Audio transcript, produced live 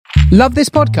Love this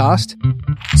podcast?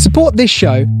 Support this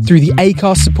show through the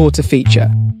Acast supporter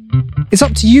feature. It's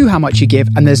up to you how much you give,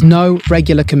 and there's no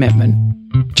regular commitment.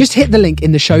 Just hit the link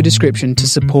in the show description to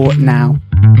support now.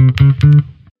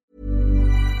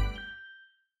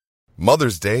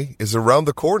 Mother's Day is around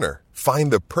the corner. Find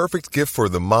the perfect gift for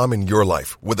the mom in your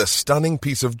life with a stunning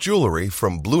piece of jewelry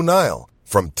from Blue Nile.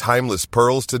 From timeless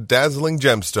pearls to dazzling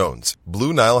gemstones,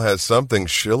 Blue Nile has something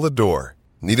she'll adore.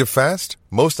 Need it fast?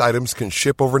 Most items can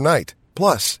ship overnight.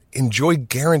 Plus, enjoy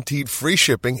guaranteed free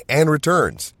shipping and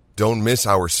returns. Don't miss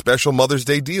our special Mother's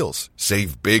Day deals.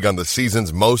 Save big on the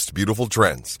season's most beautiful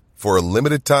trends. For a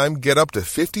limited time, get up to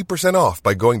 50% off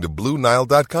by going to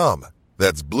BlueNile.com.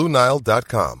 That's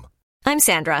BlueNile.com. I'm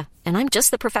Sandra, and I'm just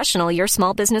the professional your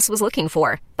small business was looking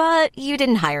for. But you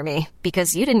didn't hire me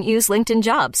because you didn't use LinkedIn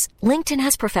Jobs. LinkedIn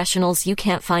has professionals you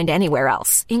can't find anywhere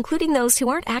else, including those who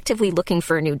aren't actively looking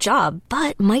for a new job,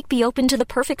 but might be open to the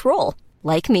perfect role,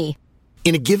 like me.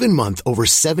 In a given month, over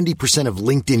 70% of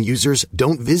LinkedIn users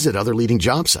don't visit other leading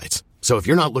job sites. So if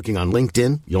you're not looking on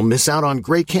LinkedIn, you'll miss out on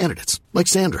great candidates like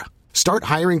Sandra. Start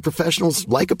hiring professionals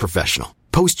like a professional.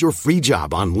 Post your free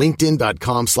job on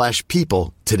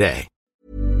linkedin.com/people today.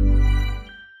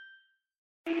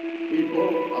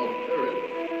 People of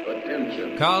Earth,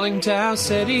 attention. Calling Tau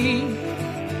City,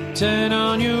 turn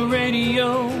on your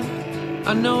radio.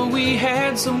 I know we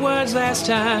had some words last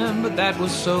time, but that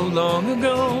was so long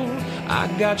ago. I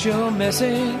got your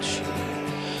message.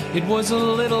 It was a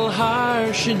little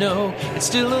harsh, you know. It's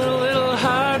still a little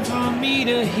hard for me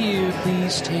to hear.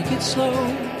 Please take it slow.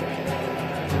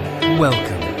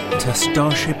 Welcome to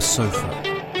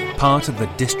StarShipSofa, part of the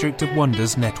District of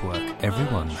Wonders network.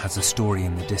 Everyone has a story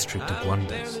in the District of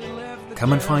Wonders.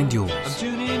 Come and find yours. I'm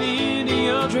tuning in to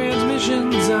your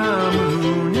transmissions. I'm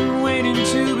marooned and waiting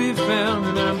to be found,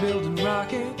 and I'm building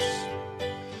rockets.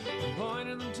 I'm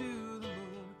pointing them to the moon.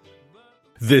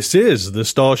 This is the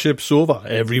StarShipSofa.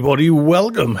 Everybody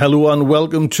welcome, hello and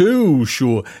welcome to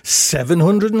show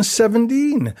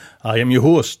 717. I am your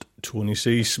host, Tony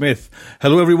C. Smith.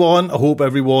 Hello everyone, I hope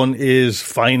everyone is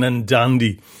fine and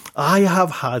dandy. I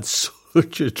have had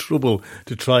such a trouble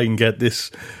to try and get this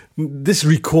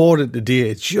recorded today.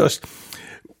 It's just,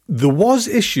 there was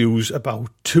issues about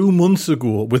 2 months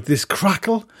ago with this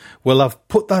crackle. Well, I've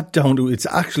put that down to, it's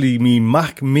actually me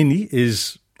Mac Mini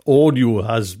is audio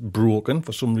has broken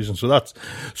for some reason. So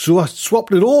I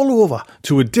swapped it all over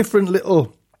to a different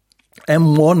little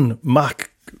M1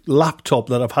 Mac laptop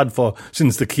that I've had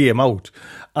since they came out.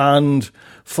 And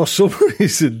for some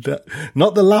reason,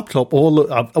 not the laptop,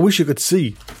 I wish you could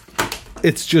see.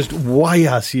 It's just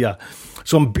wires here.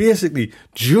 So I'm basically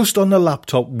just on the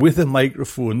laptop with a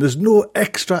microphone. There's no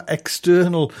extra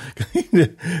external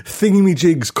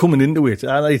thingy-jigs coming into it.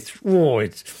 And it's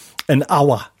an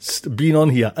hour, been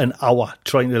on here an hour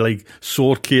trying to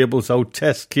sort cables out,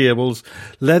 test cables.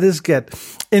 Let us get,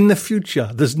 in the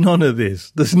future, there's none of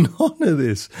this. Let's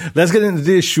get into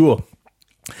today's show.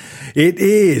 It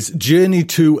is Journey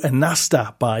to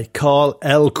Anasta by Karl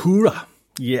El-Koura.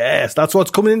 Yes, that's what's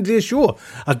coming in today's show.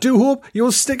 I do hope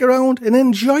you'll stick around and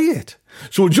enjoy it.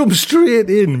 So we'll jump straight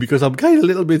in because I'm kind of a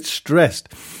little bit stressed.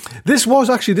 This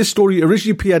story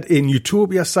originally appeared in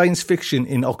Utopia Science Fiction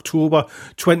in October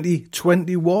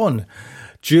 2021.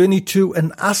 Journey to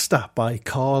Anasta by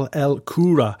Karl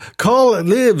El-Koura. Karl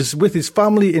lives with his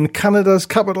family in Canada's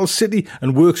capital city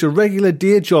and works a regular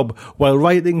day job while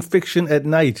writing fiction at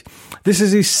night. This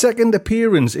is his second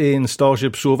appearance in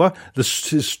StarShipSofa.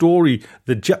 His story,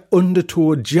 The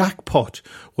Undertow Jackpot,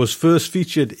 was first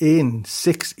featured in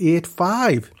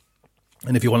 685.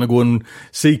 And if you want to go and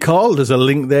see Karl, there's a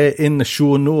link there in the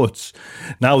show notes.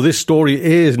 Now, this story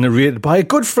is narrated by a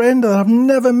good friend that I've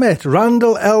never met,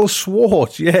 Randall L.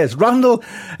 Schwartz. Yes, Randall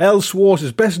L. Schwartz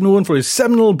is best known for his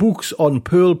seminal books on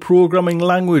Perl programming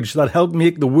language that helped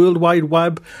make the World Wide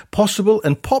Web possible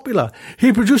and popular.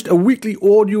 He produced a weekly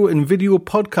audio and video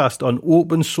podcast on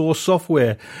open source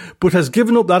software, but has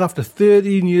given up that after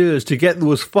 13 years to get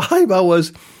those 5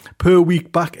 hours per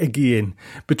week back again.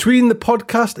 Between the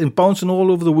podcast and bouncing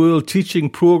all over the world, teaching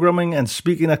programming and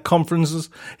speaking at conferences,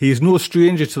 he is no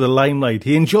stranger to the limelight.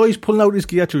 He enjoys pulling out his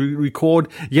gear to record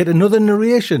yet another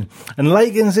narration and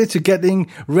likens it to getting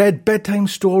read bedtime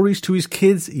stories to his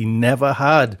kids he never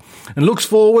had, and looks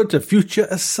forward to future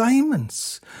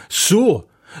assignments. So,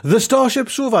 the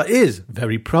StarShipSofa is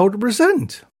very proud to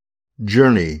present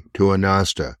Journey to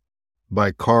Anasta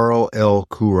by Karl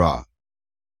El-Koura.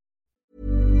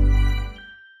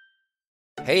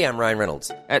 Hey, I'm Ryan Reynolds.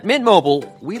 At Mint Mobile,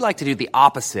 we like to do the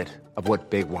opposite of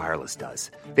what Big Wireless does.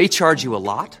 They charge you a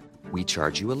lot, we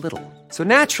charge you a little. So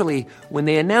naturally, when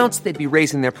they announced they'd be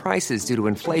raising their prices due to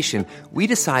inflation, we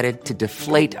decided to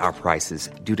deflate our prices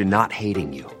due to not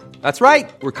hating you. That's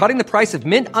right. We're cutting the price of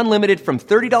Mint Unlimited from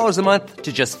 $30 a month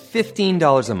to just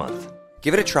 $15 a month.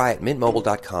 Give it a try at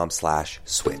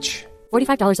mintmobile.com/switch.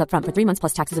 $45 up front for 3 months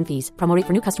plus taxes and fees. Promo rate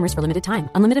for new customers for limited time.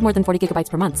 Unlimited more than 40 gigabytes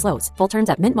per month. Slows full terms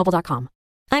at mintmobile.com.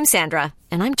 I'm Sandra,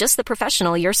 and I'm just the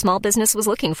professional your small business was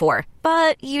looking for.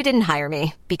 But you didn't hire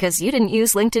me because you didn't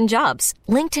use LinkedIn Jobs.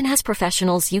 LinkedIn has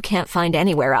professionals you can't find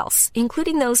anywhere else,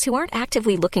 including those who aren't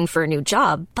actively looking for a new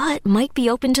job, but might be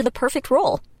open to the perfect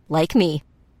role, like me.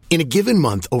 In a given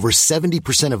month, over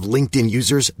 70% of LinkedIn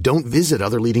users don't visit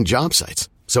other leading job sites.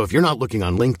 So if you're not looking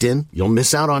on LinkedIn, you'll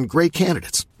miss out on great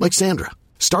candidates like Sandra.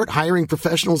 Start hiring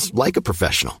professionals like a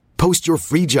professional. Post your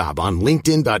free job on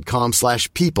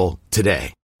linkedin.com/people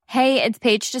today. Hey, it's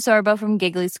Paige DeSorbo from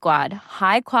Giggly Squad.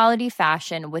 High quality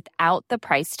fashion without the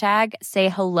price tag. Say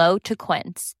hello to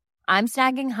Quince. I'm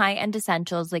snagging high-end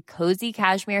essentials like cozy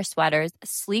cashmere sweaters,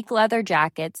 sleek leather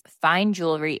jackets, fine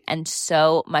jewelry, and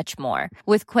so much more.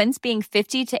 With Quince being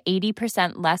 50 to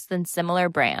 80% less than similar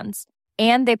brands.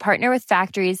 And they partner with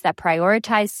factories that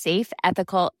prioritize safe,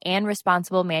 ethical, and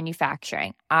responsible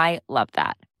manufacturing. I love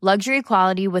that. Luxury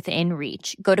quality within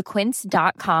reach. Go to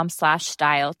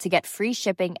quince.com/style to get free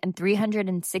shipping and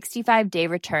 365-day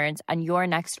returns on your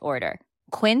next order.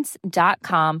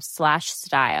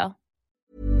 Quince.com/style.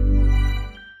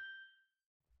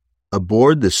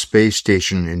 Aboard the space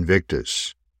station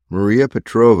Invictus, Maria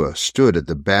Petrova stood at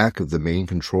the back of the main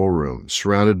control room,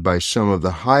 surrounded by some of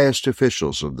the highest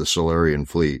officials of the Solarian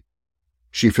fleet.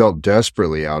 She felt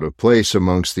desperately out of place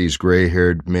amongst these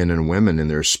gray-haired men and women in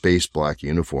their space-black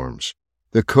uniforms,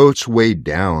 the coats weighed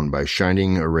down by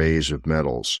shining arrays of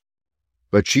medals.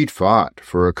 But she'd fought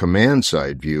for a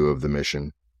command-side view of the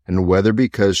mission, and whether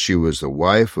because she was the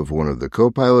wife of one of the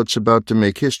co-pilots about to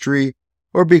make history,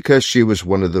 or because she was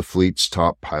one of the fleet's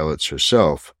top pilots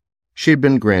herself, she had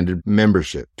been granted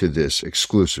membership to this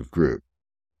exclusive group.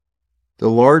 The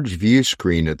large view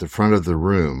screen at the front of the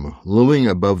room, looming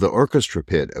above the orchestra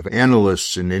pit of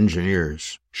analysts and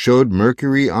engineers, showed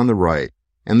Mercury on the right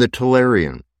and the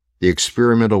Tellurian, the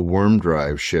experimental worm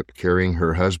drive ship carrying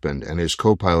her husband and his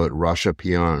co-pilot Rasha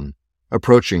Pion,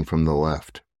 approaching from the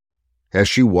left. As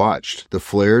she watched, the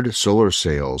flared solar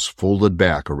sails folded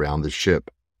back around the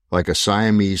ship, like a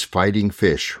Siamese fighting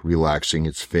fish relaxing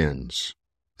its fins.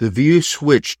 The view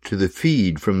switched to the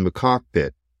feed from the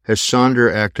cockpit as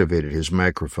Sonder activated his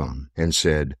microphone and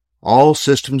said, "All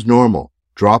systems normal,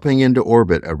 dropping into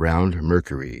orbit around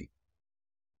Mercury."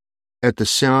 At the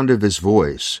sound of his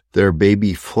voice, their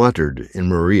baby fluttered in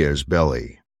Maria's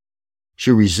belly. She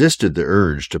resisted the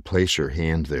urge to place her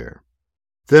hand there.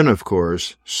 Then, of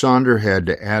course, Sonder had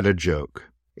to add a joke.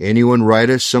 "Anyone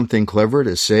write us something clever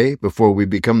to say before we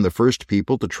become the first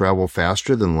people to travel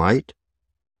faster than light?"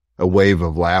 A wave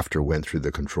of laughter went through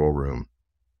the control room.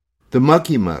 The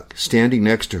Mucky Muck, standing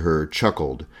next to her,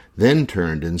 chuckled, then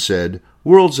turned and said,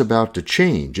 "World's about to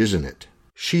change, isn't it?"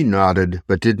 She nodded,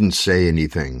 but didn't say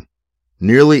anything.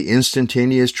 Nearly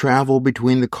instantaneous travel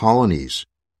between the colonies,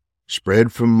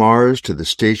 spread from Mars to the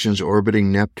stations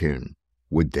orbiting Neptune.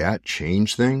 Would that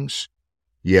change things?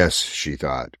 Yes, she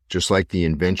thought, just like the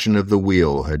invention of the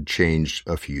wheel had changed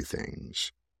a few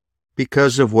things.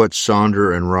 Because of what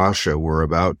Sonder and Rasha were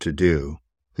about to do,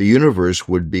 the universe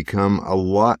would become a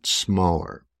lot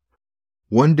smaller.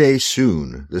 One day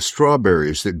soon, the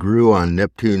strawberries that grew on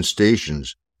Neptune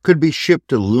stations could be shipped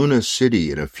to Luna City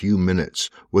in a few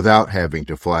minutes without having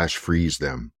to flash freeze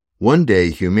them. One day,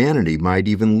 humanity might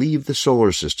even leave the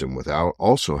solar system without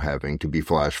also having to be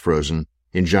flash frozen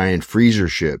in giant freezer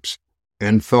ships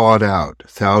and thawed out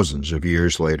thousands of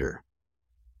years later.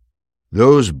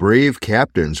 "Those brave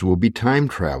captains will be time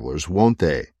travelers, won't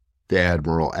they?" the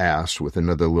Admiral asked with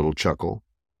another little chuckle.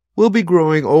 "We'll be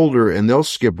growing older and they'll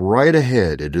skip right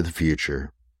ahead into the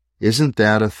future. Isn't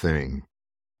that a thing?"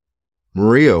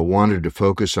 Maria wanted to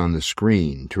focus on the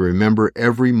screen to remember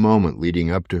every moment leading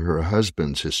up to her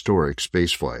husband's historic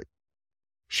spaceflight.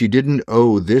 She didn't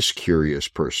owe this curious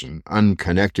person,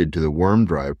 unconnected to the worm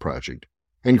drive project,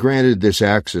 and granted this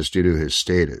access due to his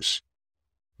status.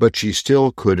 But she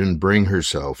still couldn't bring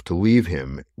herself to leave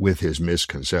him with his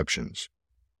misconceptions.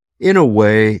 "In a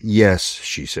way, yes,"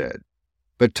 she said.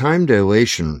 "But time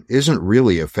dilation isn't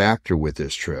really a factor with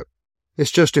this trip.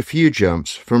 It's just a few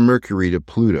jumps from Mercury to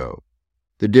Pluto.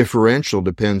 The differential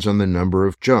depends on the number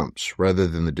of jumps rather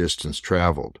than the distance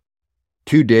traveled.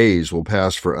 2 days will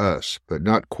pass for us, but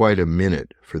not quite a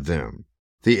minute for them."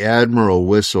 The Admiral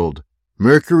whistled.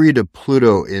 "Mercury to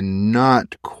Pluto in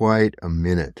not quite a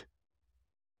minute."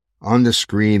 On the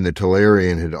screen, the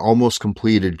Tellurian had almost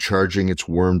completed charging its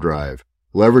worm drive,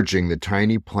 leveraging the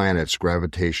tiny planet's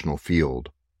gravitational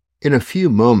field. In a few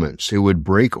moments, it would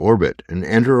break orbit and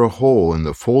enter a hole in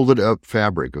the folded-up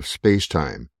fabric of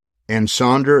space-time, and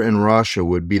Sonder and Rasha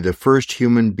would be the first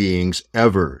human beings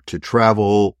ever to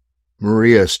travel.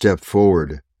 Maria stepped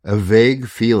forward, a vague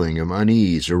feeling of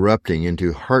unease erupting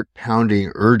into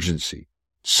heart-pounding urgency.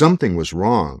 Something was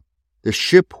wrong. The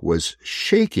ship was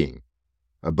shaking.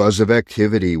 A buzz of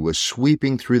activity was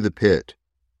sweeping through the pit.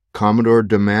 Commodore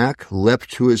Damac leapt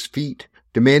to his feet,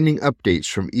 demanding updates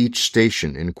from each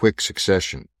station in quick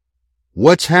succession.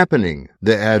 "What's happening?"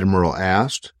 the Admiral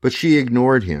asked, but she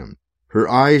ignored him, her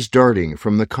eyes darting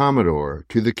from the Commodore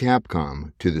to the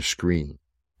Capcom to the screen.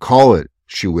 "Call it,"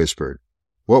 she whispered.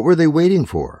 What were they waiting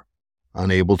for?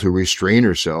 Unable to restrain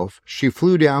herself, she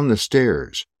flew down the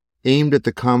stairs, aimed at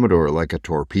the Commodore like a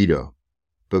torpedo.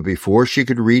 But before she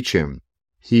could reach him,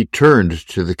 he turned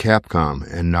to the Capcom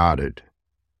and nodded.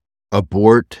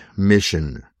 "Abort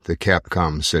mission," the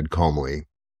Capcom said calmly.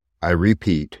 "I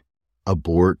repeat,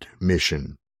 abort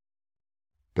mission."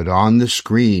 But on the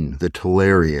screen, the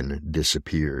Tellurian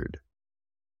disappeared.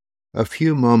 A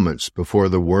few moments before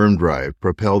the worm drive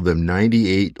propelled them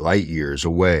 98 light-years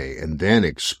away and then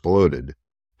exploded,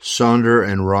 Sonder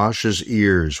and Rasha's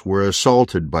ears were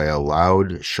assaulted by a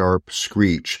loud, sharp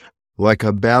screech like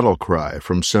a battle cry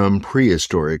from some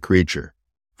prehistoric creature.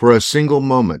 For a single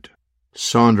moment,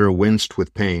 Sonder winced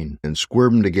with pain and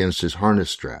squirmed against his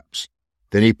harness straps.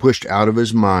 Then he pushed out of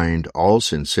his mind all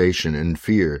sensation and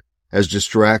fear as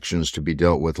distractions to be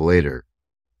dealt with later.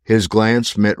 His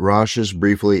glance met Rasha's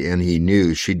briefly, and he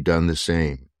knew she'd done the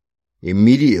same.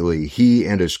 Immediately, he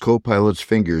and his co-pilot's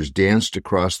fingers danced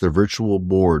across the virtual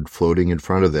board floating in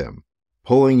front of them,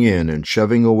 pulling in and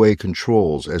shoving away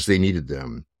controls as they needed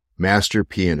them, master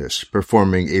pianists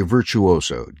performing a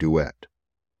virtuoso duet.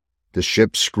 The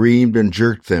ship screamed and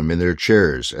jerked them in their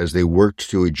chairs as they worked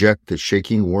to eject the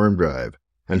shaking worm drive,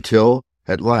 until,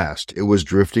 at last, it was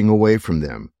drifting away from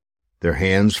them, their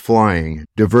hands flying,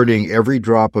 diverting every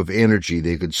drop of energy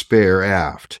they could spare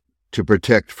aft to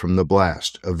protect from the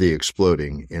blast of the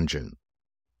exploding engine.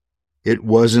 It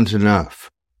wasn't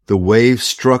enough. The wave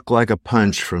struck like a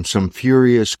punch from some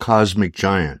furious cosmic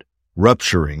giant,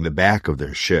 rupturing the back of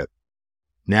their ship.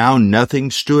 Now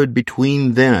nothing stood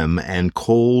between them and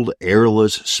cold,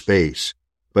 airless space,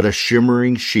 but a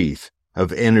shimmering sheath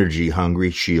of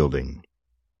energy-hungry shielding.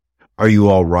 "Are you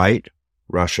all right?"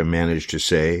 Rasha managed to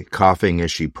say, coughing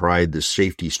as she pried the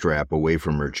safety strap away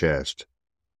from her chest.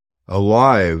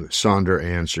 "Alive," Sonder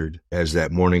answered, as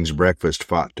that morning's breakfast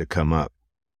fought to come up.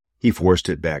 He forced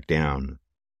it back down.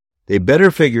 "They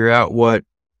better figure out what—"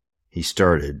 he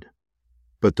started,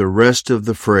 but the rest of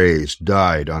the phrase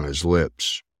died on his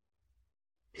lips.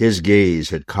 His gaze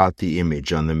had caught the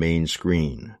image on the main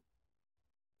screen.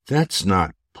 That's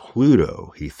not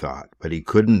Pluto, he thought, but he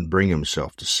couldn't bring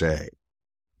himself to say.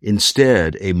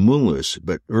 Instead, a moonless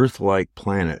but Earth-like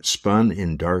planet spun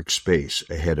in dark space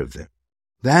ahead of them.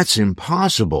 "That's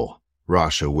impossible,"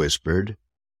 Rasha whispered.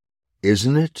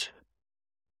 "Isn't it?"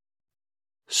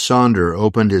 Sonder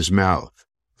opened his mouth,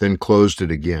 then closed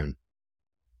it again.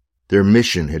 Their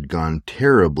mission had gone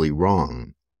terribly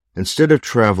wrong. Instead of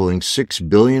traveling 6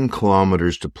 billion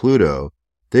kilometers to Pluto,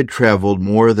 they'd traveled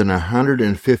more than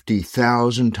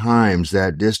 150,000 times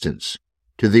that distance,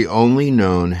 to the only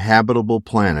known habitable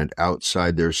planet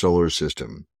outside their solar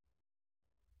system.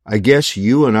 "I guess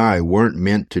you and I weren't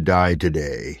meant to die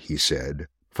today," he said,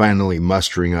 finally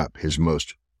mustering up his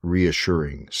most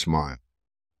reassuring smile.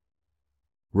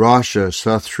 Rasha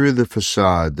saw through the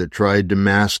facade that tried to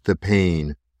mask the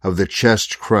pain of the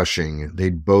chest-crushing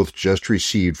they'd both just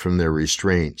received from their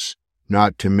restraints,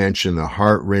 not to mention the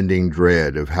heart-rending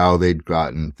dread of how they'd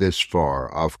gotten this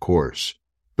far off course.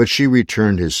 But she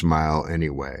returned his smile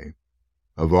anyway.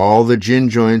 "Of all the gin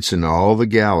joints in all the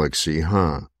galaxy,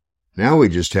 huh? Now we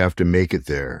just have to make it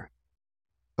there.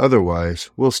 Otherwise,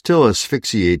 we'll still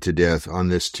asphyxiate to death on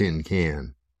this tin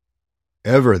can."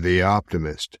 Ever the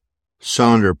optimist,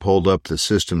 Sonder pulled up the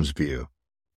systems view.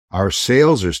 "Our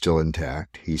sails are still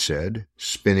intact," he said,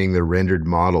 spinning the rendered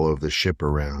model of the ship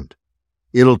around.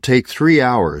 "It'll take 3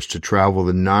 hours to travel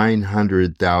the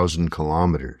 900,000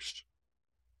 kilometers.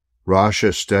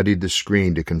 Rasha studied the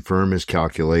screen to confirm his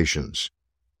calculations,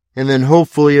 and then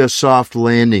hopefully a soft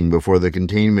landing before the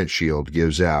containment shield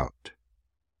gives out.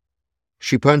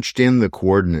 She punched in the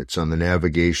coordinates on the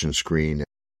navigation screen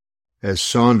as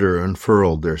Sonder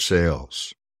unfurled their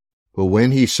sails. But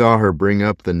when he saw her bring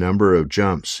up the number of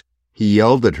jumps, he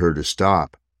yelled at her to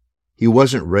stop. He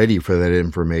wasn't ready for that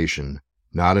information,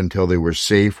 not until they were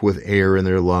safe with air in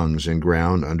their lungs and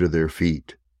ground under their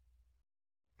feet.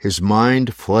 His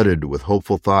mind flooded with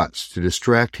hopeful thoughts to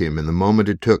distract him in the moment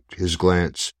it took his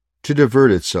glance to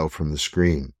divert itself from the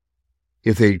screen.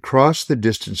 If they'd crossed the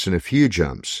distance in a few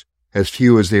jumps, as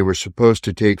few as they were supposed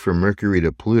to take from Mercury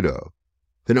to Pluto,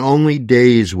 then only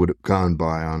days would have gone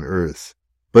by on Earth.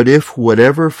 But if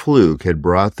whatever fluke had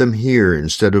brought them here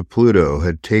instead of Pluto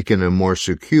had taken a more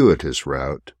circuitous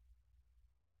route...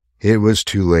 It was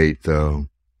too late, though.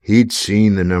 He'd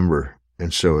seen the number,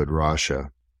 and so had Rasha.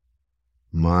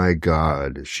 "My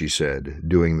God," she said,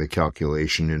 doing the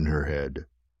calculation in her head.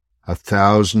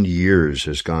 1,000 years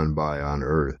has gone by on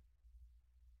Earth.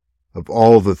 Of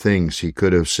all the things he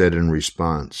could have said in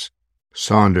response,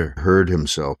 Sonder heard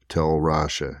himself tell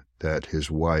Rasha that his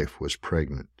wife was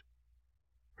pregnant.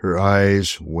 Her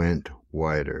eyes went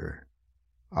wider.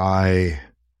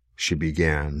 She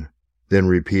began, then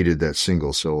repeated that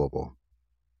single syllable.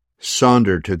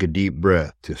 Sonder took a deep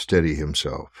breath to steady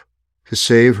himself. To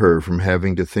save her from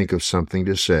having to think of something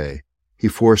to say, he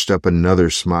forced up another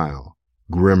smile,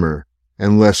 grimmer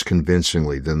and less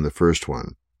convincingly than the first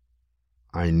one.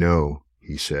 "I know,"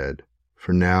 he said.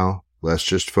 "For now, let's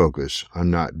just focus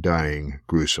on not dying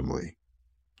gruesomely."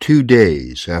 2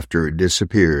 days after it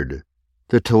disappeared,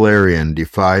 the Tellurian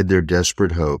defied their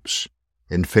desperate hopes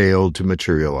and failed to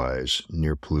materialize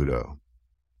near Pluto.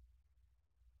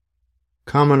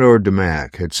 Commodore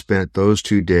Damac had spent those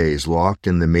 2 days locked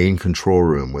in the main control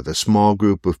room with a small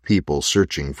group of people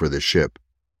searching for the ship.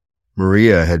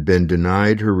 Maria had been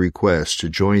denied her request to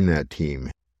join that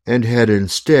team and had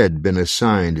instead been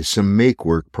assigned some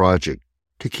make-work project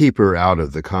to keep her out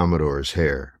of the Commodore's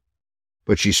hair.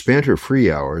 But she spent her free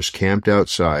hours camped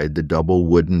outside the double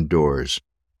wooden doors,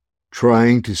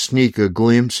 trying to sneak a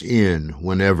glimpse in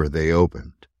whenever they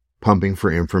opened, pumping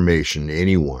for information to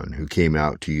anyone who came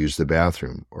out to use the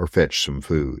bathroom or fetch some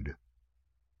food.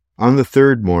 On the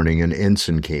 3rd morning, an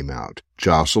ensign came out,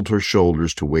 jostled her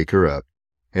shoulders to wake her up,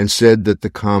 and said that the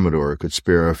Commodore could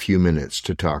spare a few minutes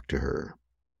to talk to her.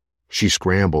 She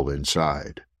scrambled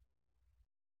inside.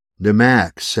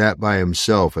 Damac sat by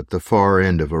himself at the far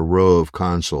end of a row of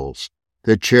consoles,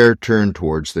 the chair turned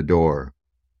towards the door.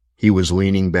 He was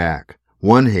leaning back,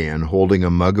 one hand holding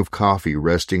a mug of coffee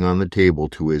resting on the table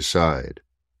to his side.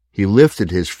 He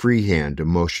lifted his free hand to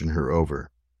motion her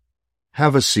over.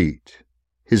 "Have a seat."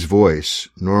 His voice,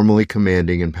 normally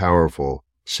commanding and powerful,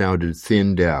 sounded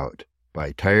thinned out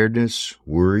by tiredness,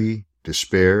 worry,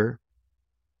 despair.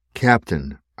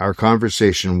 "Captain, our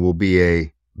conversation will be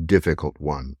a difficult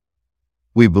one.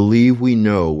 We believe we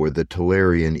know where the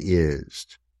Tellurian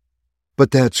is."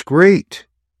 "But that's great!"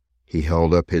 He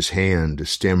held up his hand to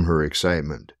stem her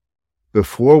excitement.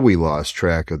 Before we lost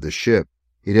track of the ship,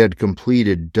 it had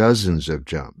completed dozens of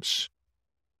jumps.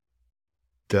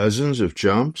 Dozens of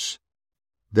jumps?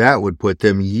 That would put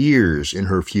them years in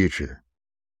her future.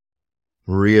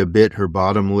 Maria bit her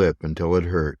bottom lip until it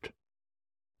hurt.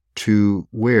 "To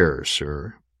where,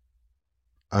 sir?"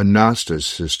 "Anasta's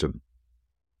system.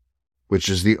 Which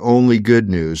is the only good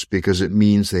news because it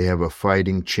means they have a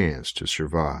fighting chance to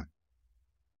survive."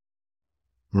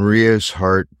 Maria's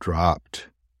heart dropped.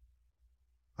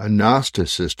 Anasta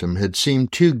system had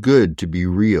seemed too good to be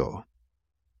real.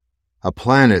 A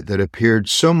planet that appeared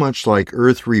so much like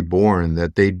Earth Reborn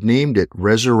that they'd named it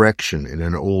Resurrection in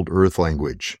an old Earth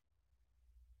language.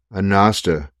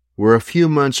 Anasta, where a few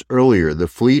months earlier the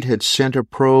fleet had sent a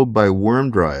probe by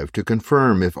worm drive to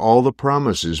confirm if all the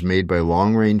promises made by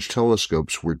long-range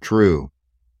telescopes were true.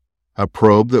 A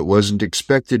probe that wasn't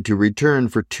expected to return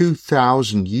for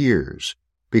 2,000 years,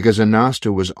 because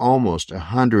Anasta was almost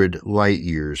 100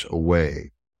 light-years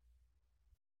away.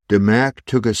 Damac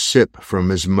took a sip from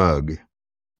his mug,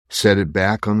 set it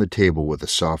back on the table with a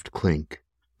soft clink,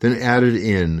 then added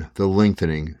in the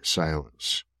lengthening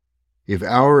silence. If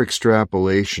our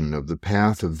extrapolation of the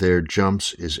path of their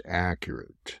jumps is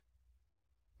accurate,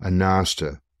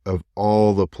 Anasta, of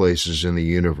all the places in the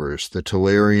universe, the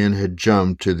Tellurian had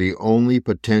jumped to the only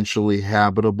potentially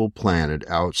habitable planet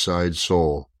outside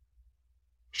Sol.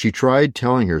 She tried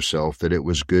telling herself that it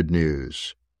was good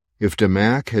news. If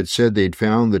Damac had said they'd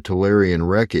found the Tellurian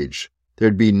wreckage,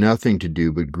 there'd be nothing to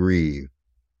do but grieve.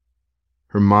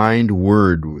 Her mind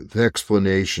whirred with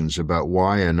explanations about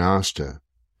why Anasta,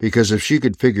 because if she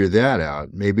could figure that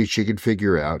out, maybe she could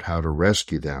figure out how to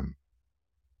rescue them.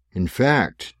 "In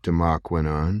fact," Damac went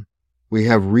on, "we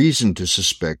have reason to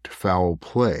suspect foul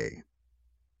play."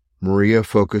 Maria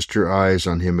focused her eyes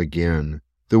on him again.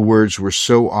 The words were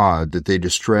so odd that they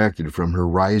distracted from her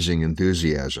rising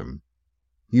enthusiasm.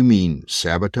 "You mean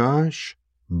sabotage?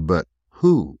 But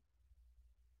who?"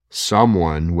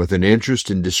 Someone with an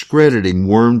interest in discrediting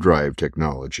worm drive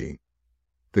technology.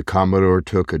 The Commodore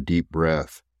took a deep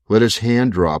breath, let his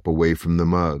hand drop away from the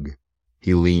mug.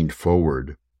 He leaned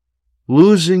forward.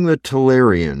 Losing the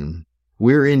Tellurian,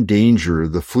 we're in danger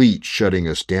of the fleet shutting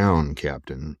us down,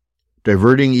 Captain,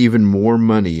 diverting even more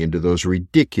money into those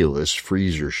ridiculous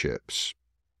freezer ships.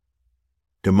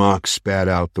 Demock spat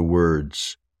out the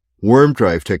words. Worm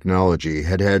drive technology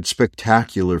had had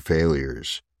spectacular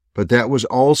failures, but that was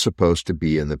all supposed to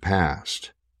be in the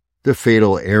past. The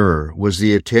fatal error was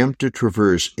the attempt to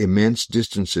traverse immense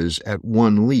distances at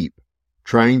one leap,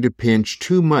 trying to pinch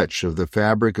too much of the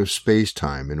fabric of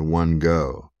space-time in one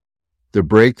go. The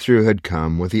breakthrough had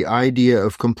come with the idea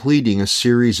of completing a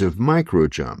series of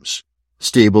micro-jumps,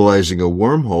 stabilizing a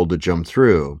wormhole to jump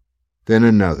through, then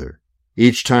another,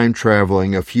 each time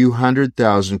traveling a few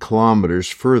 100,000 kilometers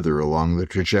further along the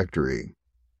trajectory.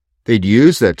 They'd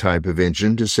use that type of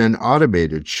engine to send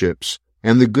automated ships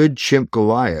and the good chimp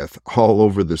Goliath all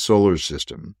over the solar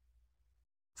system.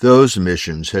 Those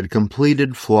missions had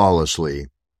completed flawlessly.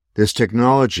 This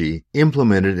technology,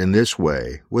 implemented in this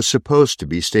way, was supposed to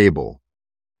be stable.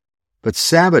 But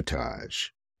sabotage?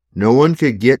 No one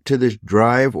could get to the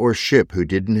drive or ship who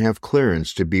didn't have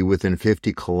clearance to be within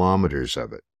 50 kilometers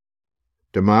of it.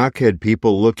 Demock had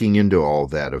people looking into all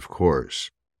that, of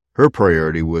course. Her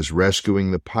priority was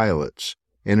rescuing the pilots,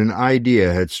 and an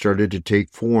idea had started to take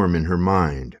form in her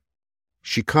mind.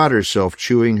 She caught herself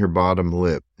chewing her bottom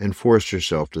lip and forced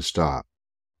herself to stop.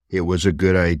 It was a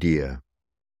good idea.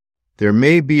 There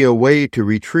may be a way to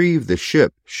retrieve the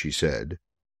ship, she said,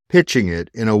 pitching it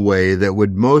in a way that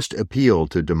would most appeal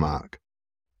to Demock.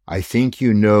 I think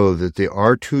you know that the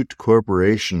Artut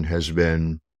Corporation has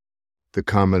been... The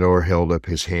Commodore held up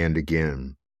his hand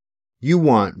again. You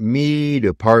want me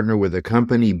to partner with a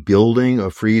company building a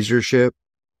freezer ship?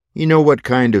 You know what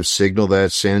kind of signal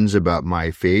that sends about my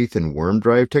faith in worm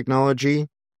drive technology?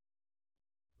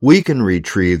 We can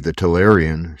retrieve the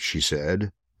Tellurian, she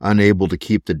said, unable to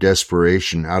keep the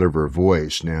desperation out of her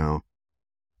voice now.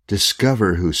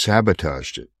 Discover who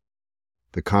sabotaged it.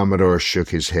 The Commodore shook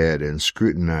his head and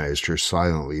scrutinized her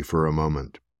silently for a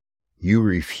moment. You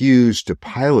refused to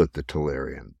pilot the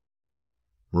Tellurian.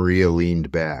 Maria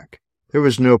leaned back. There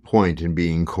was no point in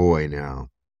being coy now.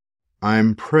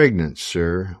 I'm pregnant,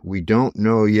 sir. We don't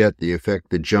know yet the effect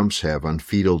the jumps have on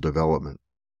fetal development.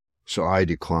 So I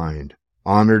declined,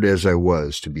 honored as I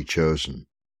was to be chosen.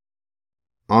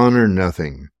 Honor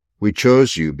nothing. We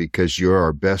chose you because you're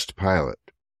our best pilot.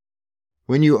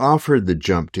 When you offered the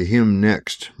jump to him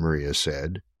next, Maria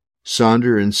said,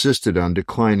 Sonder insisted on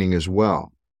declining as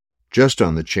well, just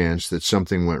on the chance that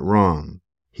something went wrong.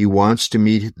 He wants to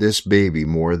meet this baby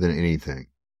more than anything.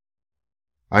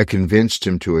 I convinced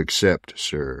him to accept,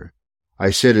 sir.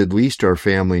 I said at least our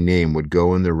family name would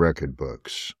go in the record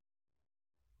books.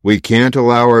 We can't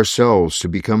allow ourselves to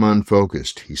become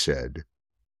unfocused, he said.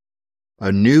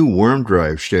 A new worm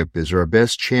drive ship is our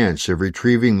best chance of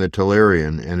retrieving the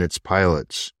Tellurian and its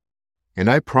pilots. And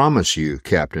I promise you,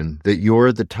 Captain, that you're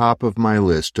at the top of my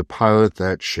list to pilot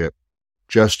that ship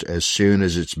just as soon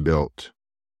as it's built.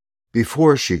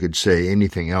 Before she could say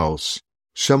anything else,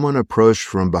 someone approached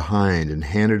from behind and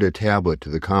handed a tablet to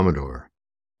the Commodore.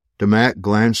 Demock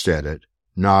glanced at it,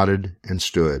 nodded, and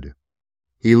stood.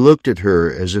 He looked at her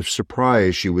as if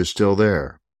surprised she was still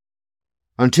there.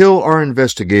 Until our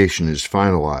investigation is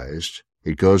finalized,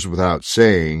 it goes without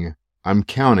saying, I'm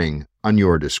counting on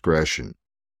your discretion.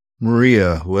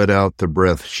 Maria let out the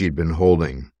breath she'd been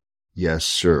holding. Yes,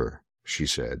 sir, she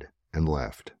said, and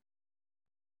left.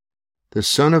 The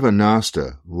son of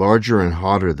Anasta, larger and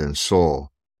hotter than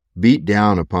Sol, beat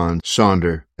down upon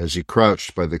Sonder as he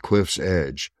crouched by the cliff's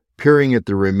edge, peering at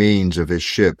the remains of his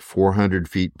ship 400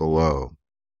 feet below.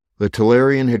 The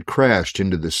Tellurian had crashed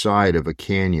into the side of a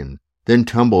canyon, then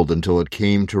tumbled until it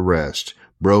came to rest,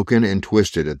 broken and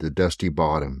twisted at the dusty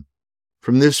bottom.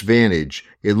 From this vantage,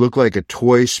 it looked like a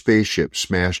toy spaceship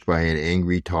smashed by an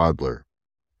angry toddler.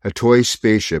 A toy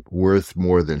spaceship worth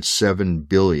more than 7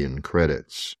 billion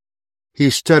credits. He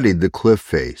studied the cliff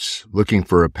face, looking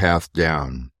for a path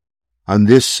down. On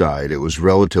this side it was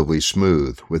relatively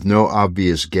smooth, with no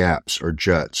obvious gaps or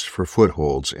juts for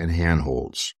footholds and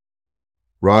handholds.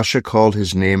 Rasha called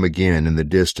his name again in the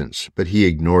distance, but he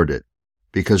ignored it,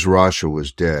 because Rasha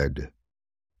was dead.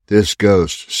 This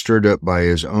ghost, stirred up by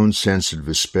his own sense of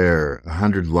despair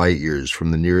 100 light-years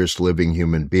from the nearest living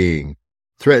human being,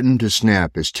 threatened to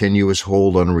snap his tenuous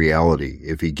hold on reality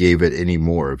if he gave it any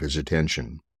more of his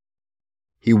attention.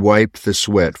 He wiped the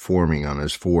sweat forming on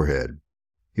his forehead.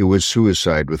 It was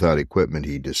suicide without equipment,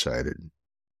 he decided.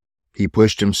 He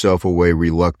pushed himself away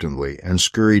reluctantly and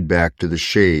scurried back to the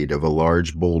shade of a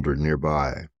large boulder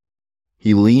nearby.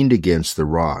 He leaned against the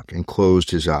rock and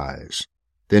closed his eyes,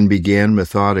 then began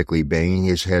methodically banging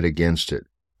his head against it,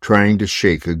 trying to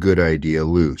shake a good idea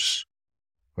loose.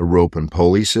 A rope and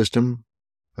pulley system?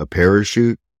 A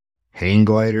parachute? Hang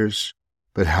gliders?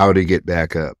 But how to get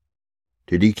back up?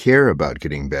 Did he care about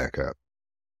getting back up?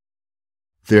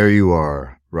 "There you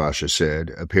are," Rasha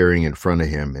said, appearing in front of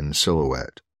him in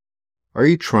silhouette. "Are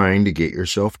you trying to get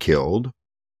yourself killed?"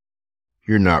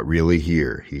 "You're not really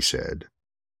here," he said.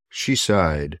 She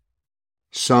sighed.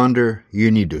 "Sonder, you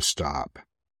need to stop."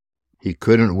 He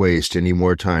couldn't waste any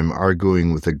more time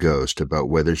arguing with the ghost about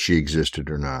whether she existed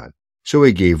or not, so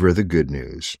he gave her the good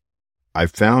news. "I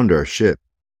found our ship."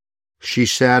 She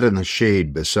sat in the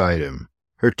shade beside him,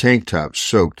 her tank top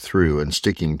soaked through and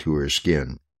sticking to her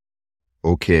skin.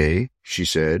 "Okay," she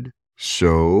said.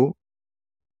 "So?"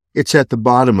 "It's at the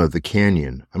bottom of the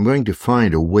canyon. I'm going to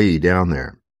find a way down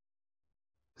there."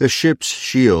 The ship's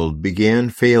shield began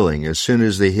failing as soon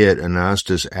as they hit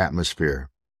Anasta's atmosphere.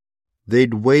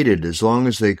 They'd waited as long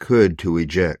as they could to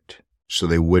eject, so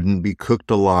they wouldn't be cooked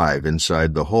alive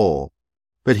inside the hull,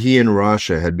 but he and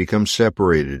Rasha had become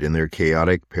separated in their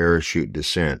chaotic parachute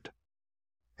descent.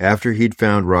 After he'd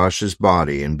found Rasha's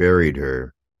body and buried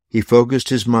her, he focused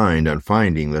his mind on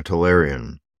finding the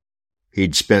Talarian.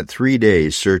 He'd spent 3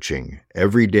 days searching,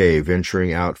 every day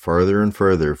venturing out farther and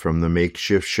further from the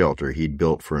makeshift shelter he'd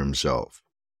built for himself.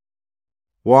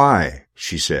 "Why?"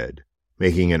 she said,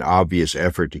 making an obvious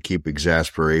effort to keep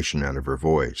exasperation out of her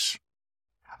voice.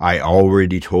 "I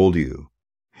already told you."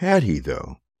 Had he,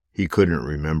 though? He couldn't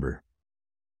remember.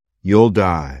 "You'll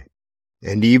die.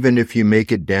 And even if you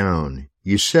make it down,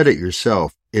 you said it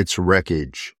yourself, it's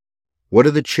wreckage. What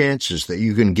are the chances that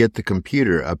you can get the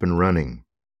computer up and running?"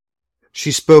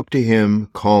 She spoke to him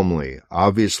calmly,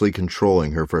 obviously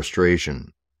controlling her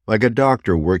frustration, like a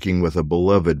doctor working with a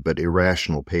beloved but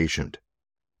irrational patient.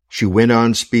 She went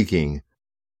on speaking,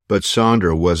 but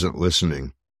Sonder wasn't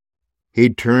listening.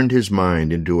 He'd turned his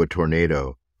mind into a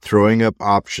tornado, throwing up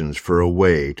options for a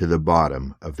way to the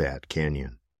bottom of that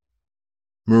canyon.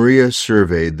 Maria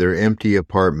surveyed their empty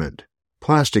apartment,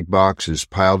 plastic boxes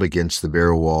piled against the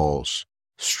bare walls,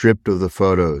 stripped of the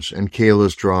photos and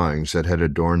Kayla's drawings that had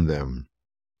adorned them.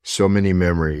 So many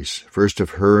memories, first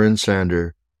of her and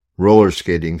Sander, roller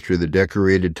skating through the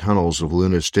decorated tunnels of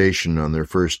Luna Station on their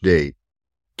first date,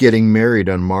 getting married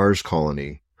on Mars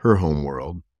Colony, her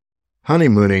homeworld,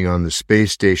 honeymooning on the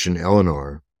space station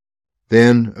Eleanor,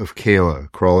 then of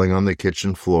Kayla crawling on the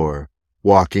kitchen floor,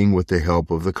 walking with the help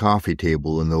of the coffee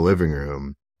table in the living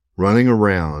room, running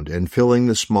around and filling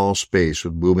the small space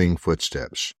with booming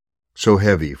footsteps, so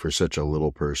heavy for such a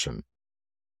little person.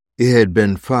 It had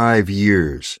been 5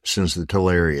 years since the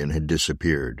Talarian had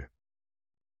disappeared.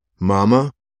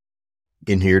 "Mama?"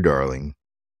 "In here, darling."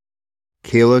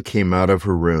 Kayla came out of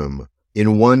her room,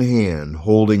 in one hand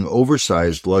holding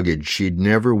oversized luggage she'd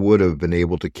never would have been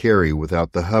able to carry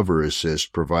without the hover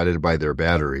assist provided by their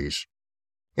batteries,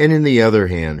 and in the other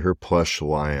hand her plush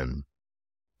lion.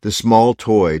 The small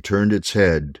toy turned its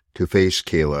head to face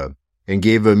Kayla and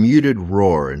gave a muted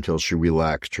roar until she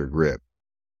relaxed her grip.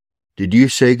 "Did you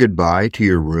say goodbye to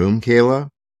your room, Kayla?"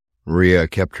 Maria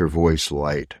kept her voice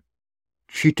light.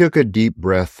 She took a deep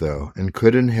breath, though, and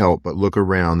couldn't help but look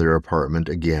around their apartment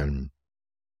again.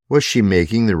 Was she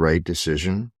making the right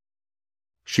decision?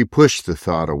 She pushed the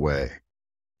thought away.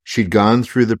 She'd gone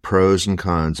through the pros and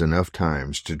cons enough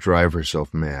times to drive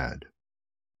herself mad.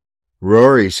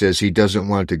 "Rory says he doesn't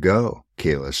want to go,"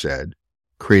 Kayla said,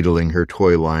 cradling her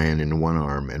toy lion in one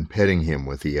arm and petting him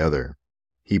with the other.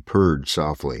 He purred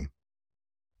softly.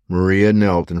 Maria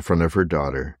knelt in front of her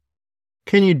daughter.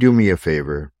 "Can you do me a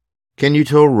favor? Can you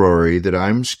tell Rory that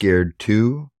I'm scared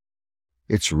too?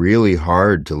 It's really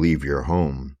hard to leave your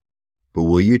home. But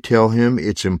will you tell him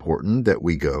it's important that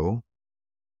we go?"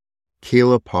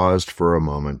 Kayla paused for a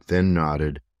moment, then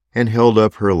nodded and held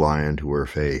up her lion to her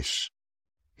face.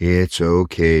 "It's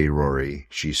okay, Rory,"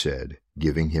 she said,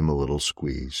 giving him a little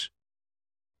squeeze.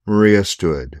 Maria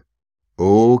stood.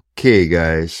 "Okay,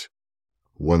 guys."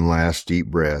 One last deep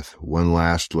breath, one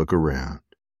last look around.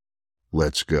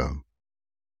 "Let's go."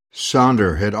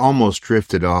 Sonder had almost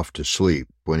drifted off to sleep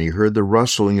when he heard the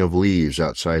rustling of leaves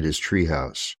outside his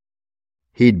treehouse.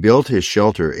 He'd built his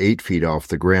shelter 8 feet off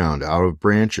the ground out of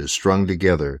branches strung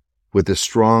together with a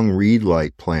strong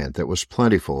reed-like plant that was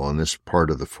plentiful on this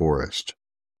part of the forest.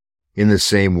 In the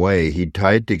same way, he'd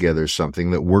tied together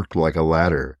something that worked like a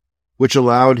ladder, which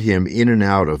allowed him in and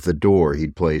out of the door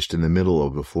he'd placed in the middle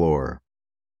of the floor.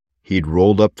 He'd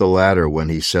rolled up the ladder when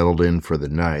he settled in for the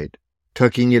night,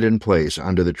 tucking it in place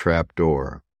under the trap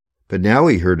door, but now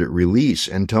he heard it release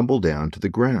and tumble down to the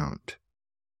ground.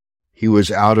 He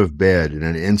was out of bed in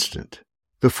an instant.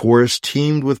 The forest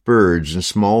teemed with birds and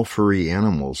small furry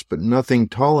animals, but nothing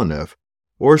tall enough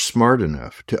or smart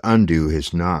enough to undo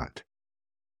his knot.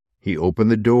 He opened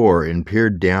the door and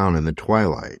peered down in the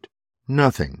twilight.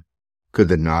 Nothing. Could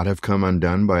the knot have come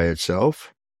undone by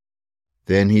itself?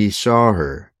 Then he saw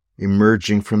her,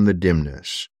 emerging from the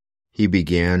dimness. He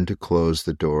began to close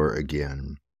the door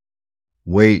again.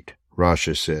 "Wait,"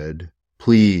 Rasha said.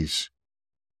 "Please."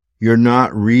 "You're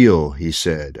not real," he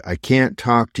said. "I can't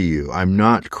talk to you. I'm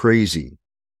not crazy."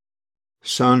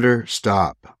 "Sonder,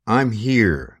 stop. I'm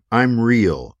here. I'm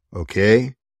real,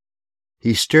 okay?"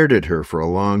 He stared at her for a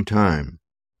long time.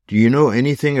 "Do you know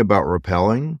anything about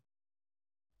rappelling?"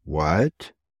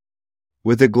 "What?"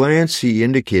 With a glance, he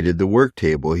indicated the work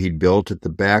table he'd built at the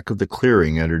back of the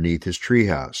clearing underneath his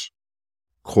treehouse.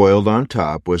 Coiled on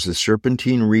top was the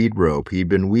serpentine reed rope he'd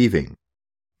been weaving.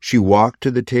 She walked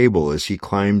to the table as he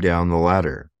climbed down the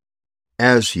ladder.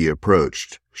 As he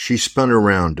approached, she spun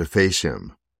around to face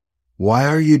him. "Why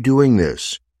are you doing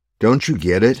this? Don't you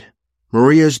get it?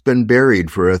 Maria's been buried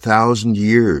for 1,000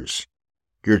 years.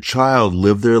 Your child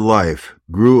lived their life,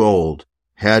 grew old,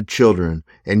 had children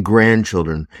and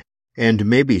grandchildren, and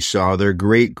maybe saw their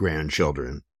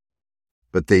great-grandchildren.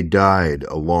 But they died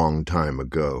a long time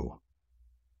ago."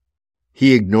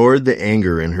 He ignored the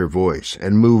anger in her voice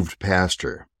and moved past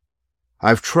her.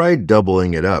 "I've tried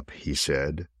doubling it up," he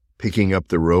said, picking up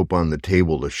the rope on the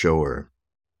table to show her,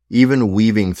 "even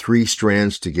weaving 3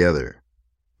 strands together,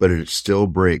 but it still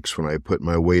breaks when I put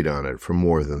my weight on it for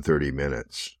more than 30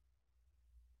 minutes.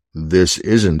 "This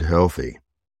isn't healthy,"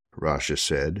 Rasha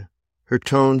said, her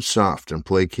tone soft and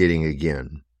placating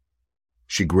again.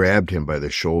 She grabbed him by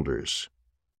the shoulders.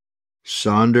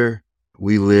 "Sonder,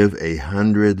 we live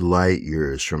 100 light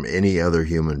years from any other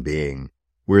human being.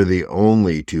 We're the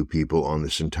only 2 people on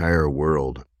this entire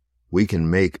world. We can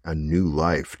make a new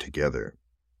life together."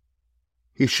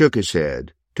 He shook his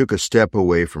head, took a step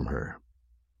away from her.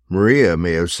 "Maria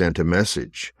may have sent a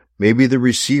message. Maybe the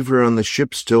receiver on the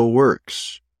ship still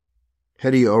works."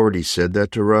 Had he already said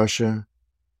that to Rasha?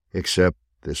 Except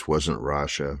this wasn't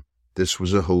Rasha. This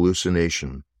was a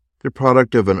hallucination, the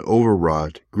product of an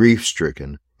overwrought,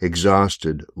 grief-stricken,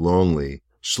 exhausted, lonely,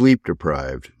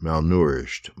 sleep-deprived,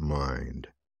 malnourished mind.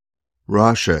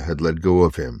 Rasha had let go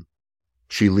of him.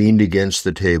 She leaned against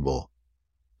the table.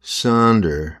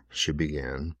 "Sonder," she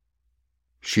began.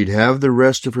 "She'd have the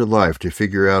rest of her life to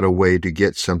figure out a way to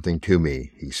get something to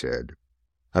me," he said.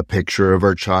 "A picture of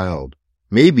our child,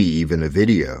 maybe even a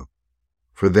video."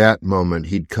 For that moment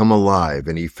he'd come alive,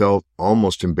 and he felt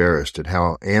almost embarrassed at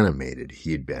how animated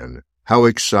he'd been, how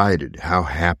excited, how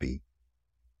happy.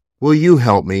 "Will you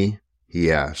help me?"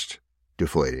 he asked,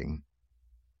 deflating.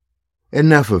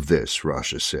 "Enough of this,"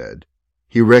 Rasha said.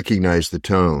 He recognized the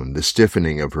tone, the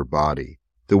stiffening of her body,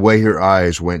 the way her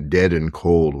eyes went dead and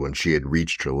cold when she had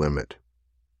reached her limit.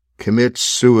 "Commit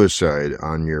suicide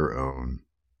on your own."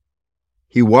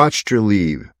 He watched her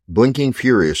leave, blinking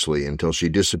furiously until she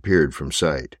disappeared from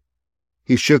sight.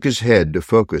 He shook his head to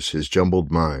focus his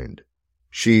jumbled mind.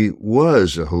 She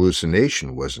was a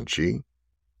hallucination, wasn't she?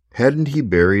 Hadn't he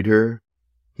buried her?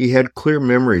 He had clear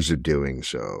memories of doing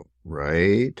so,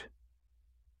 right?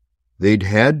 They'd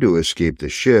had to escape the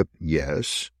ship,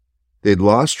 yes. They'd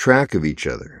lost track of each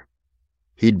other.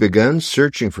 He'd begun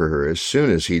searching for her as soon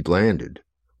as he'd landed,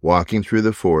 walking through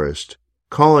the forest,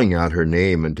 calling out her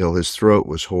name until his throat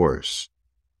was hoarse.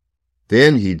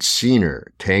 Then he'd seen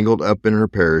her, tangled up in her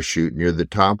parachute near the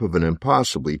top of an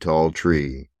impossibly tall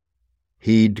tree.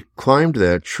 He'd climbed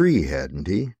that tree, hadn't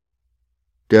he?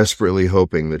 Desperately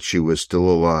hoping that she was still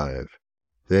alive.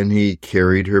 Then he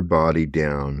carried her body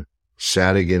down,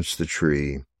 sat against the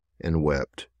tree, and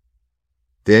wept.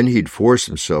 Then he'd force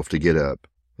himself to get up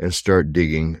and start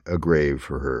digging a grave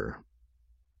for her.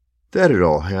 That had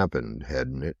all happened,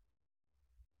 hadn't it?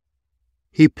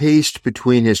 He paced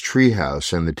between his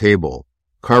treehouse and the table,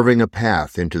 carving a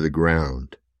path into the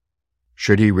ground.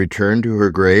 Should he return to her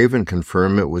grave and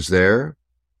confirm it was there?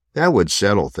 That would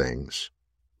settle things.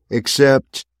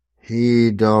 Except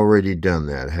he'd already done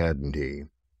that, hadn't he?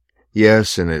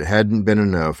 Yes, and it hadn't been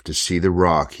enough to see the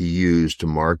rock he used to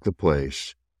mark the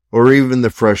place, or even the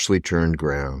freshly turned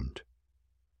ground.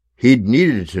 He'd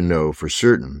needed to know for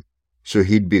certain, so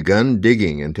he'd begun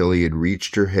digging until he had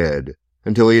reached her head,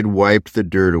 until he had wiped the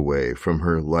dirt away from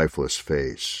her lifeless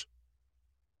face.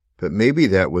 But maybe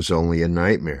that was only a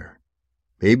nightmare.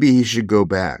 Maybe he should go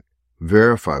back,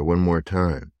 verify one more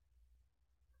time.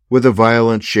 With a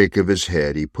violent shake of his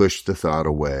head, he pushed the thought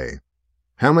away.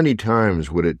 How many times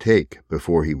would it take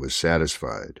before he was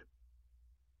satisfied?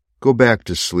 Go back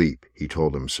to sleep, he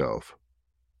told himself,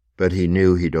 but he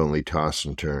knew he'd only toss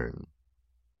and turn.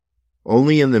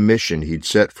 Only in the mission he'd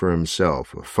set for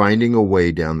himself of finding a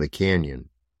way down the canyon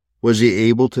was he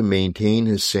able to maintain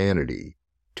his sanity,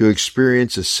 to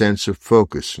experience a sense of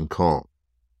focus and calm.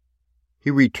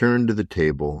 He returned to the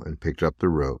table and picked up the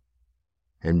rope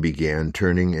and began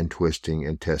turning and twisting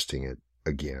and testing it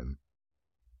again.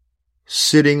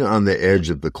 Sitting on the edge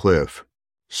of the cliff,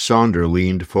 Sonder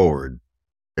leaned forward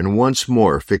and once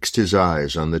more fixed his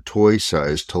eyes on the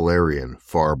toy-sized Tolarian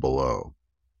far below.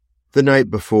 The night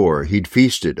before, he'd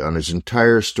feasted on his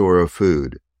entire store of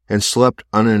food and slept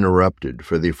uninterrupted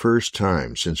for the first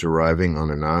time since arriving on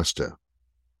Anasta.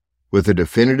 With a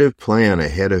definitive plan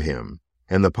ahead of him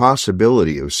and the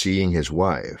possibility of seeing his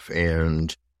wife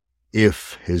and,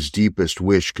 if his deepest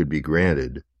wish could be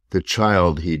granted, the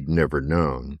child he'd never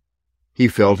known, he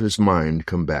felt his mind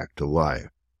come back to life.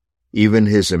 Even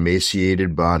his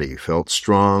emaciated body felt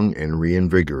strong and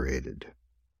reinvigorated.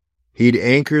 He'd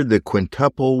anchored the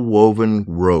quintuple woven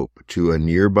rope to a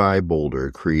nearby boulder,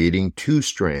 creating 2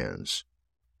 strands.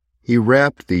 He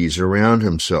wrapped these around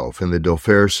himself in the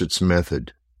Dolphersit's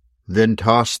method, then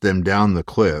tossed them down the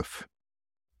cliff,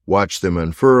 watched them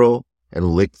unfurl, and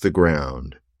lick the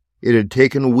ground. It had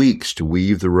taken weeks to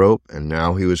weave the rope, and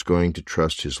now he was going to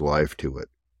trust his life to it.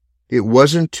 It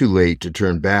wasn't too late to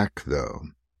turn back, though.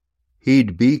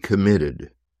 He'd be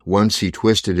committed once he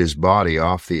twisted his body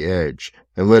off the edge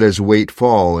and let his weight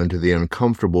fall into the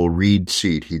uncomfortable reed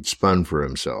seat he'd spun for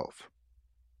himself.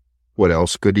 What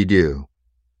else could he do?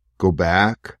 Go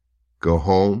back? Go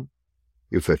home?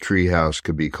 If a treehouse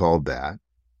could be called that?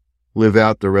 Live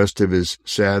out the rest of his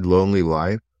sad, lonely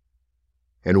life?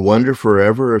 And wonder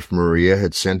forever if Maria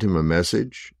had sent him a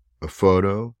message, a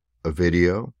photo, a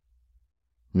video?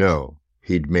 No,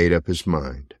 he'd made up his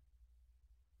mind.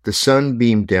 The sun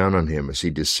beamed down on him as he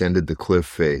descended the cliff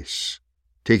face,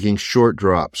 taking short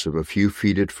drops of a few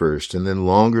feet at first and then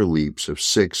longer leaps of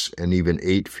 6 and even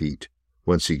 8 feet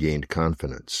once he gained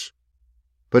confidence.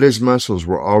 But his muscles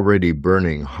were already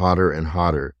burning hotter and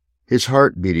hotter, his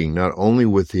heart beating not only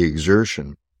with the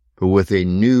exertion, but with a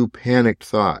new panicked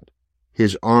thought.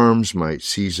 His arms might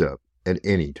seize up at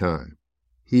any time.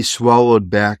 He swallowed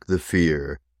back the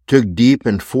fear, took deep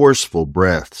and forceful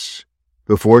breaths.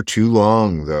 Before too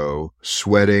long, though,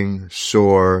 sweating,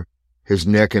 sore, his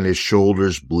neck and his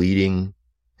shoulders bleeding,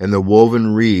 and the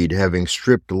woven reed having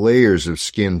stripped layers of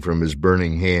skin from his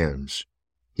burning hands,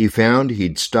 he found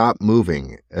he'd stopped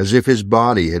moving, as if his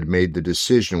body had made the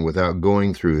decision without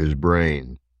going through his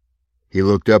brain. He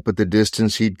looked up at the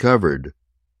distance he'd covered.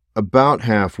 About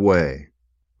halfway.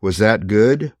 Was that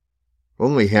good?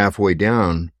 Only halfway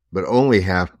down, but only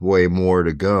halfway more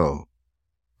to go.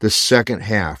 The second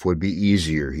half would be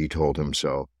easier, he told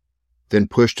himself, then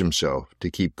pushed himself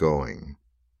to keep going.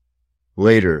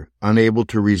 Later, unable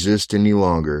to resist any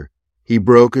longer, he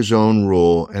broke his own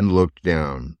rule and looked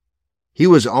down. He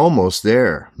was almost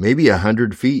there, maybe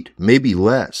 100 feet, maybe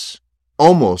less.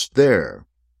 Almost there.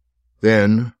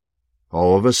 Then,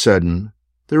 all of a sudden,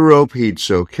 the rope he'd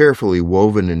so carefully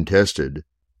woven and tested,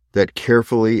 that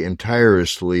carefully and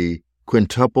tirelessly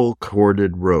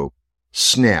quintuple-corded rope,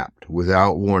 snapped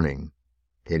without warning,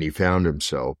 and he found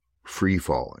himself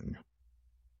free-falling.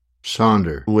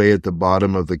 Sonder lay at the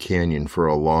bottom of the canyon for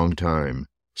a long time,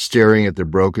 staring at the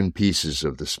broken pieces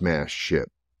of the smashed ship.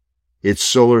 Its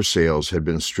solar sails had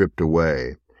been stripped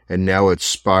away, and now its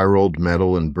spiraled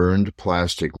metal and burned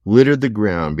plastic littered the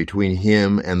ground between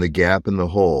him and the gap in the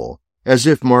hull, as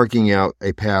if marking out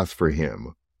a path for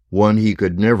him, one he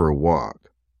could never walk.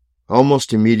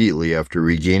 Almost immediately after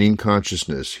regaining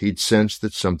consciousness, he'd sensed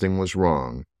that something was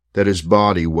wrong, that his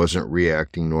body wasn't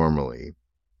reacting normally.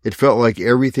 It felt like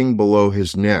everything below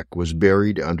his neck was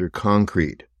buried under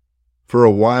concrete. For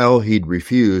a while he'd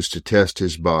refused to test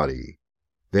his body.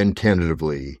 Then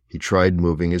tentatively he tried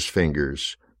moving his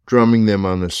fingers, drumming them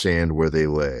on the sand where they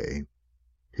lay.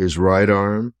 His right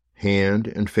arm, hand,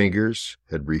 and fingers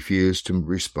had refused to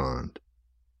respond.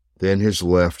 Then his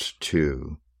left,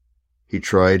 too. He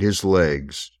tried his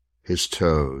legs, his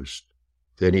toes.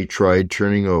 Then he tried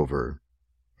turning over,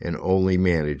 and only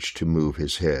managed to move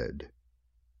his head.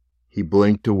 He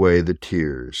blinked away the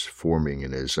tears forming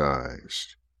in his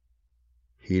eyes.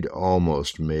 He'd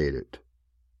almost made it.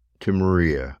 To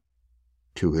Maria,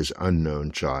 to his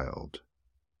unknown child.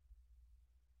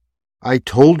 "I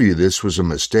told you this was a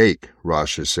mistake,"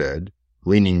 Rasha said,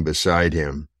 leaning beside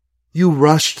him. "You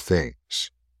rushed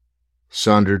things."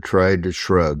 Sonder tried to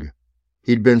shrug.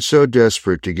 He'd been so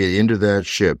desperate to get into that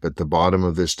ship at the bottom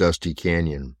of this dusty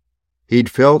canyon. He'd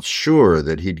felt sure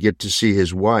that he'd get to see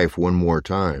his wife one more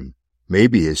time,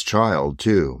 maybe his child,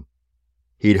 too.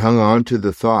 He'd hung on to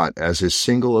the thought as his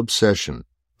single obsession,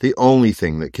 the only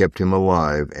thing that kept him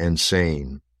alive and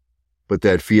sane. But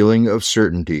that feeling of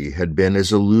certainty had been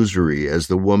as illusory as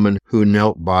the woman who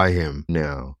knelt by him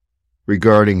now,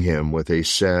 regarding him with a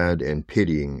sad and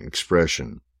pitying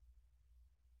expression.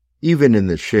 Even in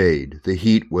the shade, the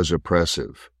heat was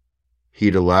oppressive.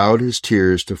 He'd allowed his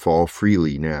tears to fall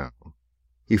freely now.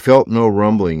 He felt no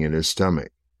rumbling in his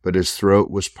stomach, but his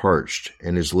throat was parched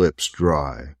and his lips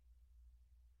dry.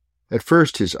 At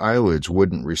first his eyelids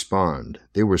wouldn't respond.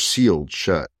 They were sealed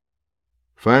shut.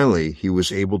 Finally, he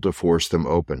was able to force them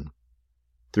open.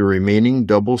 The remaining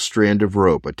double strand of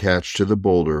rope attached to the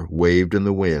boulder waved in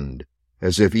the wind,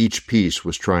 as if each piece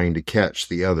was trying to catch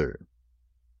the other.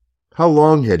 How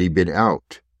long had he been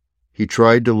out? He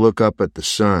tried to look up at the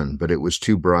sun, but it was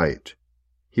too bright.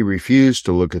 He refused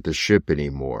to look at the ship any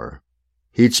more.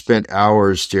 He'd spent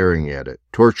hours staring at it,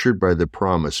 tortured by the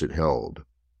promise it held.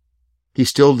 He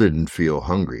still didn't feel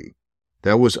hungry.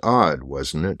 That was odd,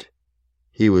 wasn't it?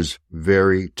 He was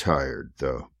very tired,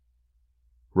 though.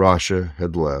 Rasha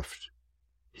had left.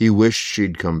 He wished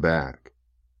she'd come back.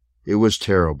 It was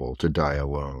terrible to die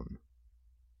alone.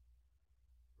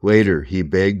 Later, he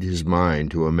begged his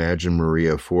mind to imagine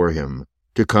Maria for him,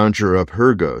 to conjure up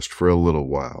her ghost for a little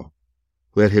while.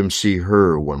 Let him see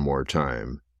her one more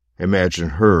time,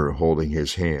 imagine her holding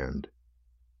his hand.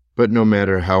 But no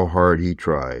matter how hard he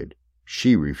tried,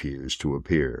 she refused to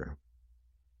appear.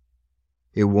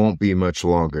 It won't be much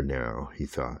longer now, he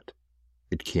thought.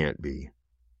 It can't be.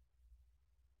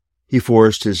 He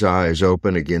forced his eyes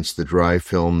open against the dry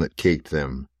film that caked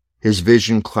them, his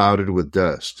vision clouded with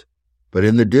dust. But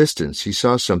in the distance he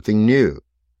saw something new.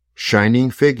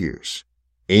 Shining figures.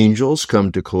 Angels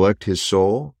come to collect his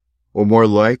soul? Or more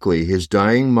likely, his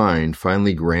dying mind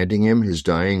finally granting him his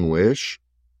dying wish?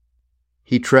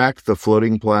 He tracked the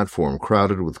floating platform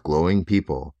crowded with glowing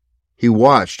people. He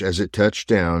watched as it touched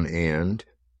down and...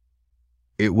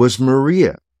 It was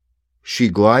Maria. She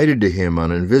glided to him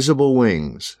on invisible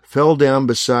wings, fell down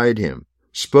beside him,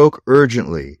 spoke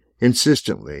urgently,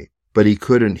 insistently, but he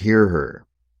couldn't hear her.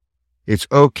 "It's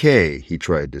okay," he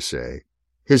tried to say.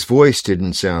 His voice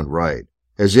didn't sound right,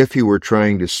 as if he were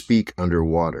trying to speak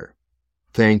underwater.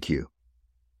 "Thank you."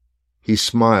 He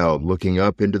smiled, looking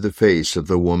up into the face of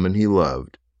the woman he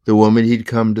loved, the woman he'd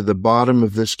come to the bottom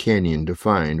of this canyon to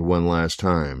find one last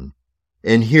time.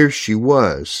 And here she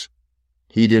was.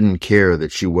 He didn't care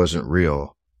that she wasn't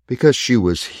real, because she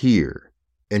was here,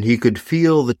 and he could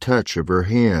feel the touch of her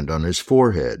hand on his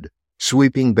forehead,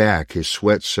 sweeping back his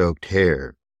sweat-soaked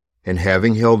hair. And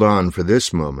having held on for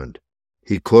this moment,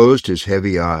 he closed his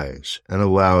heavy eyes and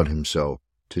allowed himself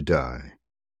to die.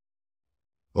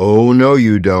 "Oh, no,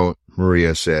 you don't,"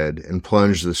 Maria said, and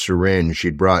plunged the syringe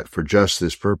she'd brought for just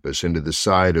this purpose into the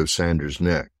side of Sanders'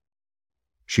 neck.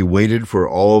 She waited for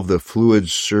all of the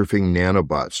fluid-surfing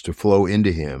nanobots to flow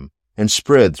into him and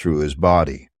spread through his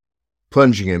body,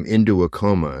 plunging him into a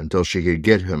coma until she could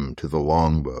get him to the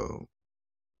longbow.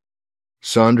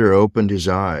 Sander opened his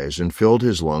eyes and filled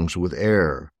his lungs with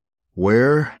air.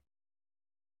 Where?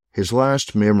 His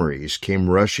last memories came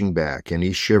rushing back, and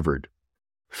he shivered,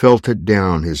 felt it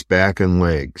down his back and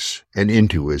legs, and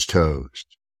into his toes.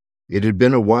 It had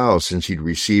been a while since he'd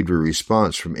received a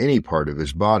response from any part of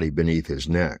his body beneath his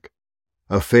neck.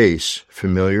 A face,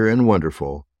 familiar and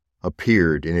wonderful,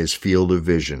 appeared in his field of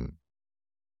vision.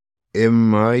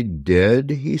 "Am I dead?"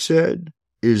 he said.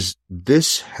 "Is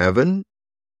this heaven?"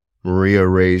 Maria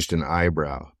raised an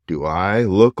eyebrow. "Do I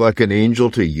look like an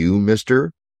angel to you,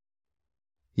 mister?"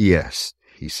 "Yes,"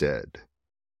 he said.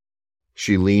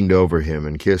 She leaned over him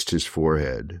and kissed his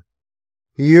forehead.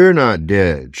 "You're not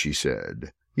dead," she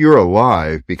said. "You're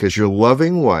alive because your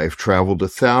loving wife traveled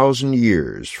 1,000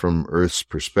 years from Earth's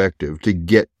perspective to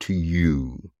get to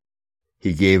you."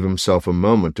 He gave himself a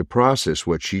moment to process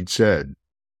what she'd said.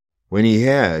 When he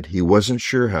had, he wasn't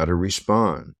sure how to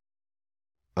respond.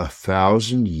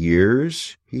 1,000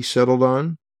 years? He settled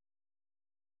on.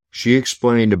 She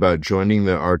explained about joining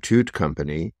the Artut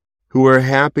Company, who were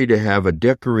happy to have a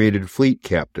decorated fleet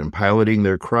captain piloting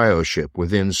their cryoship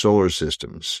within solar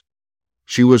systems.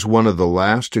 She was one of the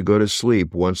last to go to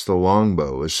sleep once the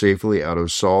longbow was safely out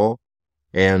of Sol,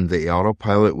 and the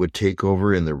autopilot would take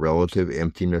over in the relative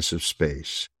emptiness of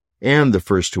space, and the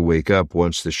first to wake up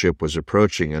once the ship was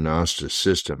approaching Anasta's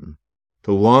system.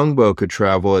 The longbow could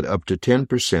travel at up to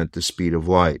 10% the speed of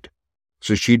light,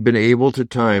 so she'd been able to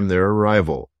time their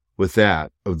arrival with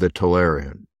that of the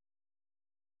Tolarian.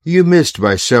 You missed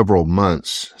by several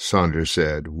months, Saunders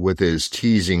said, with his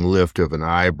teasing lift of an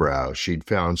eyebrow she'd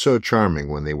found so charming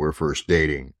when they were first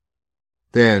dating.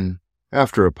 Then,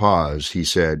 after a pause, he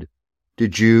said,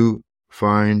 "Did you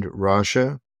find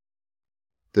Rasha?"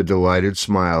 The delighted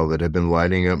smile that had been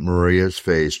lighting up Maria's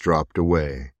face dropped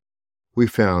away. "We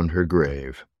found her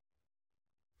grave."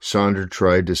 Saunders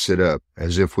tried to sit up,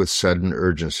 as if with sudden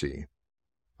urgency.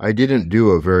 "I didn't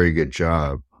do a very good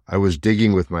job. I was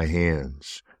digging with my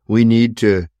hands. We need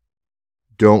to—"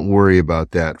 "Don't worry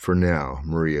about that for now,"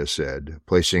 Maria said,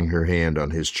 placing her hand on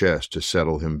his chest to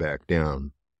settle him back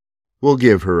down. "We'll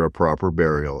give her a proper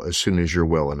burial as soon as you're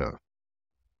well enough."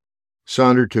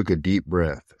 Saunders took a deep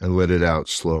breath and let it out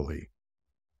slowly.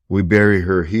 "We bury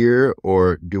her here,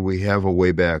 or do we have a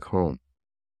way back home?"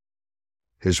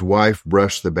 His wife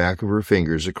brushed the back of her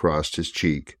fingers across his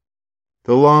cheek.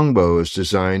 "The longbow is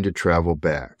designed to travel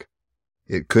back.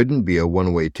 It couldn't be a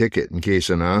one-way ticket in case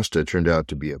Anasta turned out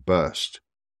to be a bust.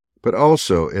 But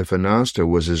also, if Anasta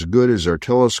was as good as our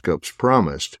telescopes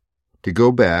promised, to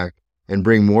go back and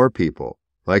bring more people,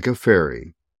 like a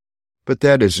ferry. But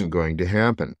that isn't going to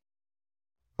happen."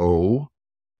 "Oh?"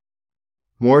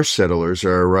 "More settlers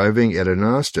are arriving at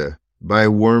Anasta by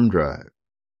worm drive.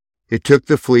 It took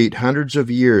the fleet hundreds of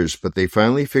years, but they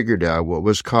finally figured out what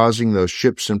was causing those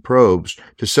ships and probes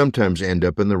to sometimes end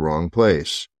up in the wrong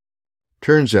place.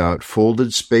 Turns out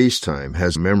folded space-time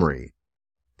has memory.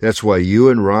 That's why you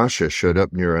and Rasha showed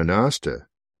up near Anasta.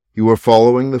 You were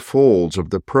following the folds of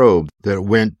the probe that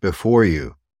went before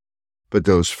you. But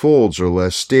those folds are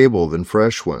less stable than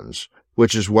fresh ones,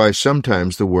 which is why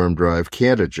sometimes the worm drive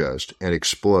can't adjust and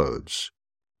explodes.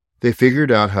 They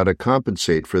figured out how to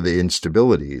compensate for the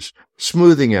instabilities,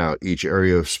 smoothing out each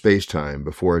area of space-time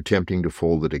before attempting to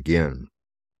fold it again.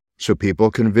 So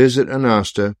people can visit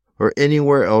Anasta or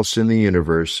anywhere else in the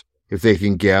universe if they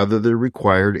can gather the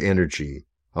required energy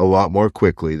a lot more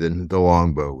quickly than the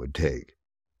longbow would take.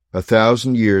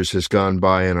 1,000 years has gone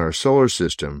by in our solar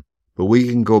system, but we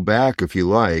can go back if you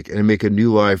like and make a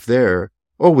new life there,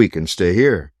 or we can stay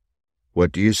here.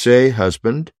 What do you say,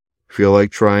 husband? Feel like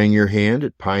trying your hand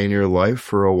at pioneer life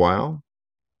for a while?"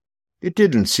 It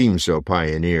didn't seem so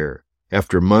pioneer.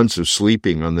 After months of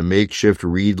sleeping on the makeshift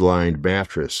reed-lined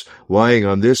mattress, lying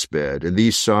on this bed and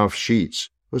these soft sheets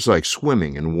was like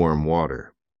swimming in warm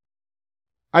water.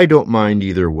 "I don't mind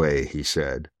either way," he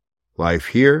said. "Life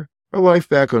here or life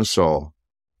back on Sol.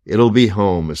 It'll be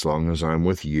home as long as I'm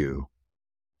with you."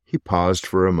 He paused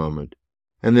for a moment,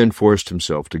 and then forced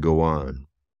himself to go on.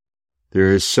 "There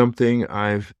is something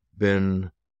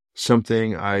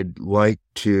something I'd like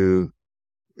to—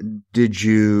 Did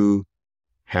you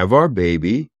have our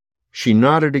baby?" She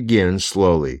nodded again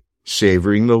slowly,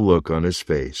 savoring the look on his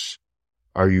face.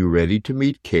 "Are you ready to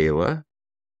meet Kayla?"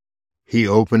 He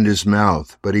opened his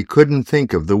mouth, but he couldn't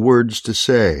think of the words to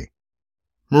say.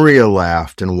 Maria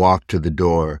laughed and walked to the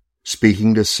door,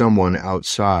 speaking to someone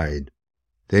outside.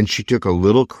 Then she took a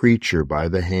little creature by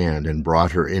the hand and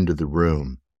brought her into the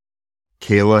room.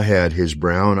 Kayla had his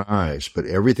brown eyes, but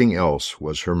everything else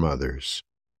was her mother's.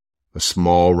 A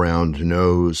small round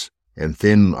nose, and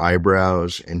thin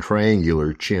eyebrows, and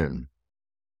triangular chin.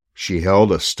 She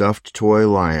held a stuffed toy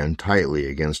lion tightly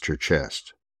against her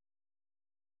chest.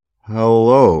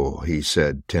 "Hello," he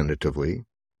said tentatively.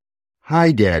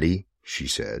 "Hi, Daddy," she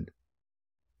said.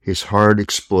 His heart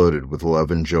exploded with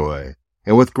love and joy,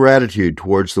 and with gratitude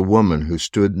towards the woman who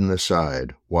stood in the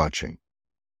side, watching.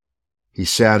 He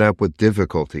sat up with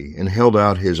difficulty and held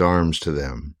out his arms to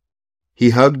them.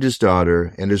 He hugged his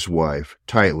daughter and his wife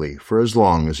tightly for as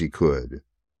long as he could.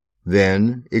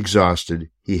 Then, exhausted,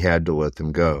 he had to let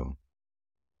them go.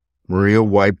 Maria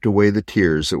wiped away the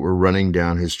tears that were running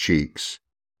down his cheeks.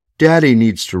 "Daddy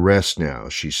needs to rest now,"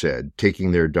 she said,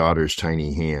 taking their daughter's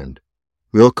tiny hand.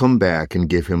 "We'll come back and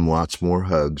give him lots more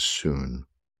hugs soon."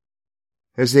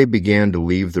 As they began to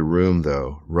leave the room,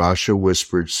 though, Rasha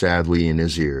whispered sadly in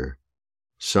his ear,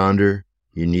 "Saunders,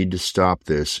 you need to stop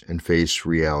this and face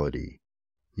reality.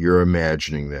 You're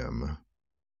imagining them."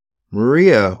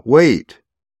 "Maria, wait!"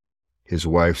 His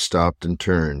wife stopped and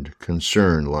turned,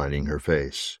 concern lining her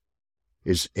face.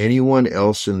 "Is anyone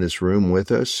else in this room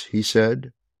with us?" he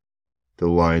said. The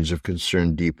lines of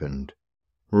concern deepened.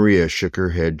 Maria shook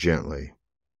her head gently.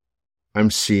 "I'm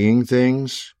seeing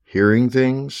things, hearing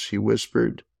things," he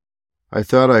whispered. "I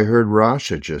thought I heard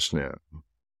Rasha just now."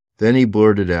 Then he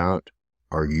blurted out,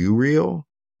 "Are you real?"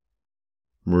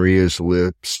 Maria's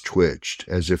lips twitched,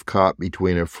 as if caught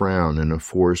between a frown and a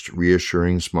forced,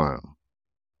 reassuring smile.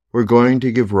 "We're going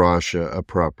to give Rasha a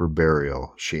proper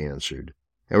burial," she answered,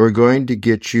 "and we're going to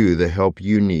get you the help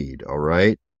you need, all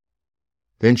right?"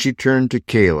 Then she turned to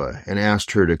Kayla and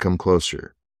asked her to come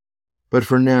closer. "But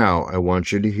for now, I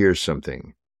want you to hear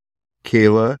something.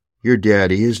 Kayla, your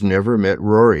daddy has never met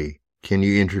Rory. Can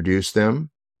you introduce them?"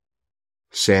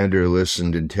 Sander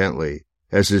listened intently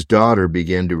as his daughter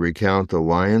began to recount the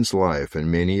lion's life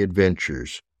and many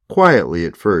adventures, quietly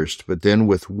at first, but then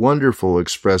with wonderful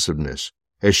expressiveness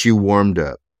as she warmed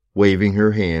up, waving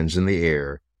her hands in the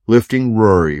air, lifting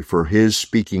Rory for his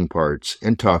speaking parts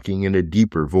and talking in a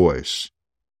deeper voice.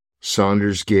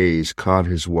 Saunder's gaze caught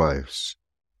his wife's.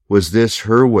 Was this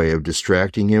her way of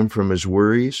distracting him from his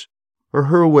worries, or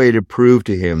her way to prove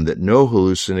to him that no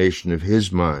hallucination of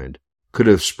his mind could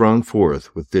have sprung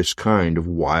forth with this kind of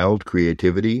wild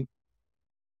creativity?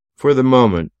 For the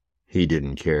moment, he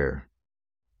didn't care.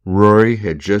 Rory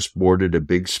had just boarded a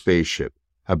big spaceship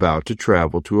about to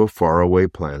travel to a faraway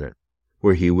planet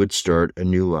where he would start a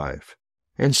new life,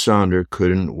 and Saunder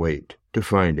couldn't wait to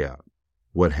find out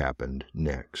what happened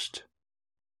next.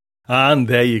 And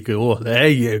there you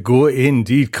go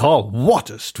indeed, Karl. What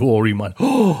a story, man.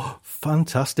 Oh,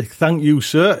 fantastic. Thank you,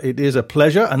 sir. It is a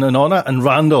pleasure and an honour. And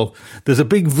Randall, there's a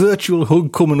big virtual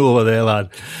hug coming over there,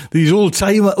 lad. Us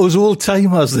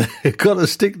old-timers, they've got to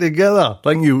stick together.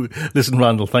 Thank you. Listen,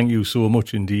 Randall, thank you so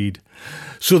much indeed.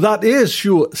 So that is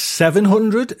show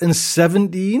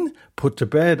 717 put to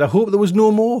bed. I hope there was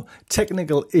no more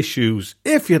technical issues.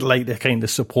 If you'd like to kind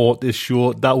of support this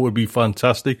show, that would be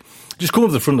fantastic. Just come over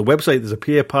to the front of the website. There's a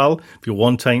PayPal if you're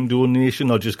one-time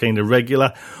donation or just kind of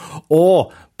regular.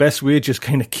 Or best way, just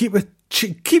kind of keep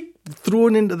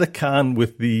throwing into the can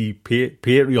with the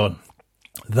Patreon.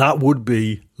 That would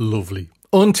be lovely.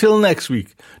 Until next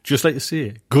week, just like to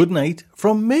say, good night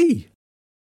from me.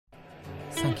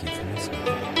 Thank you for listening.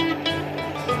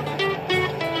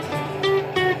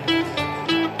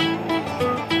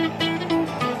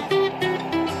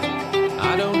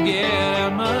 I don't get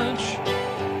out much.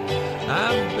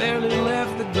 I've barely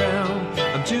left the ground.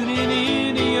 I'm tuning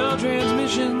into your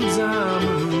transmissions. I'm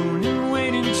marooned and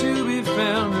waiting to be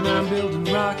found. And I'm building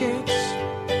rockets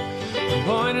and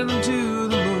pointing them to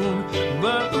the moon.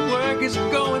 But the work is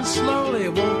going slowly.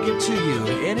 It won't get to you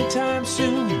anytime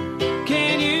soon.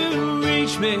 Can you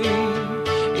reach me?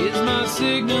 Is my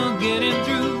signal getting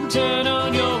through? Turn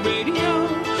on your radio.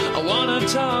 I wanna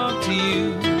talk to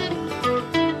you.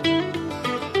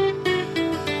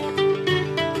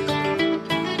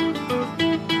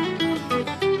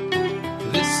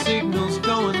 This signal's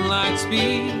going light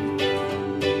speed.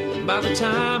 By the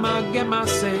time I get my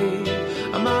say,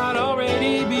 I might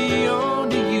already be on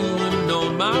to you and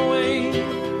on my way.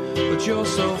 But you're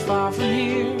so far from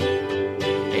here,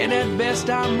 and at best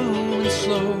I'm moving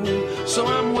slow. So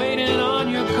I'm waiting on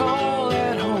your call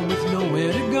at home with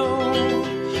nowhere to go.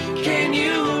 Can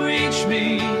you reach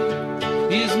me?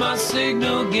 Is my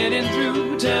signal getting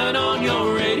through? Turn on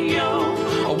your radio.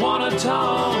 I wanna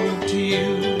talk to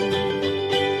you.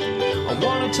 I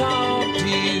wanna talk to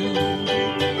you.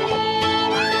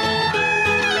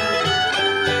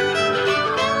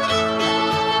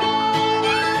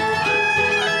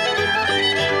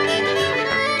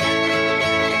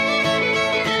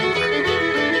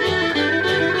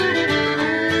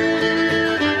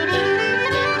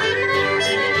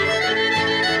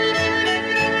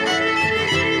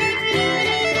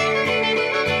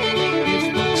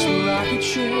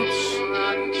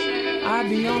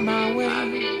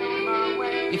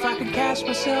 If I could cast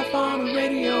myself on a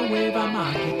radio wave, I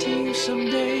might get to you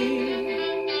someday.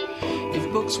 If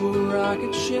books were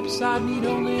rocket ships, I'd need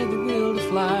only the will to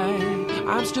fly.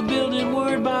 I'm still building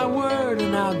word by word,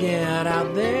 and I'll get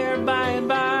out there by and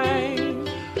by.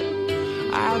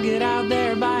 I'll get out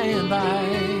there by and by.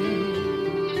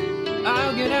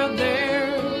 I'll get out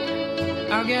there.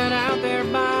 I'll get out there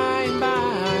by and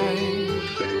by.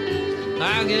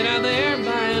 I'll get out there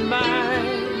by and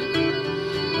by.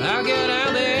 I'll get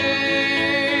out there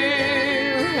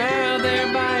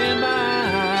by and by.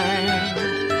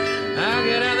 I'll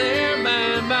get out there by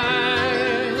and by.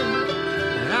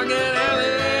 I'll get out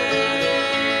there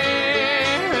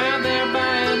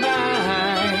by and by.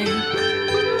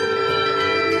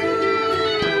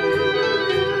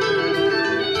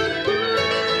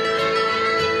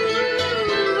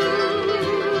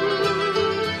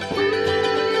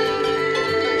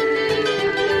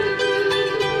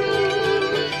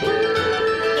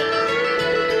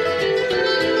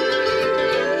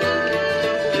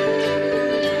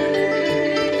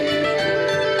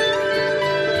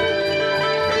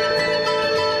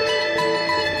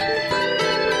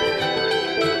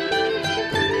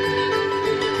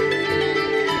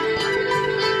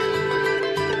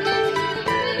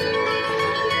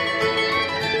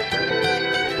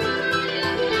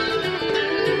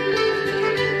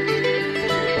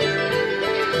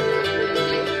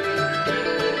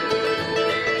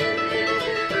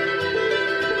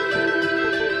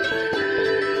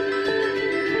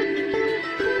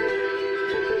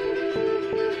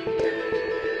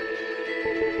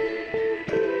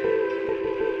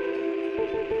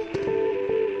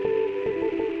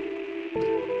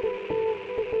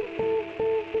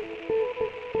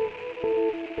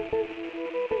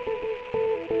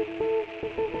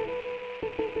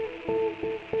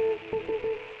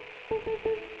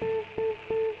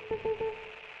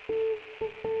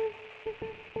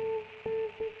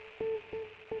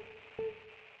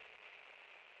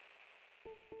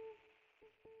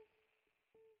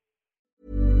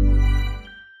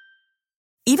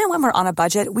 Even when we're on a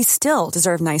budget, we still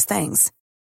deserve nice things.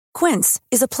 Quince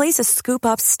is a place to scoop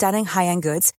up stunning high-end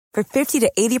goods for 50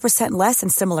 to 80% less than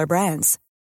similar brands.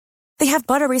 They have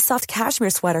buttery soft cashmere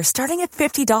sweaters starting at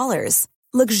 $50,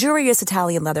 luxurious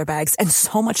Italian leather bags, and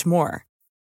so much more.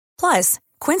 Plus,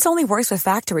 Quince only works with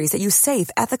factories that use safe,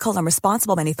 ethical, and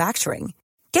responsible manufacturing.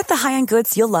 Get the high-end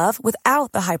goods you'll love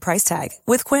without the high price tag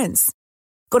with Quince.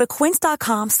 Go to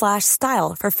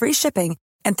quince.com/style for free shipping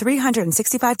and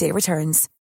 365-day returns.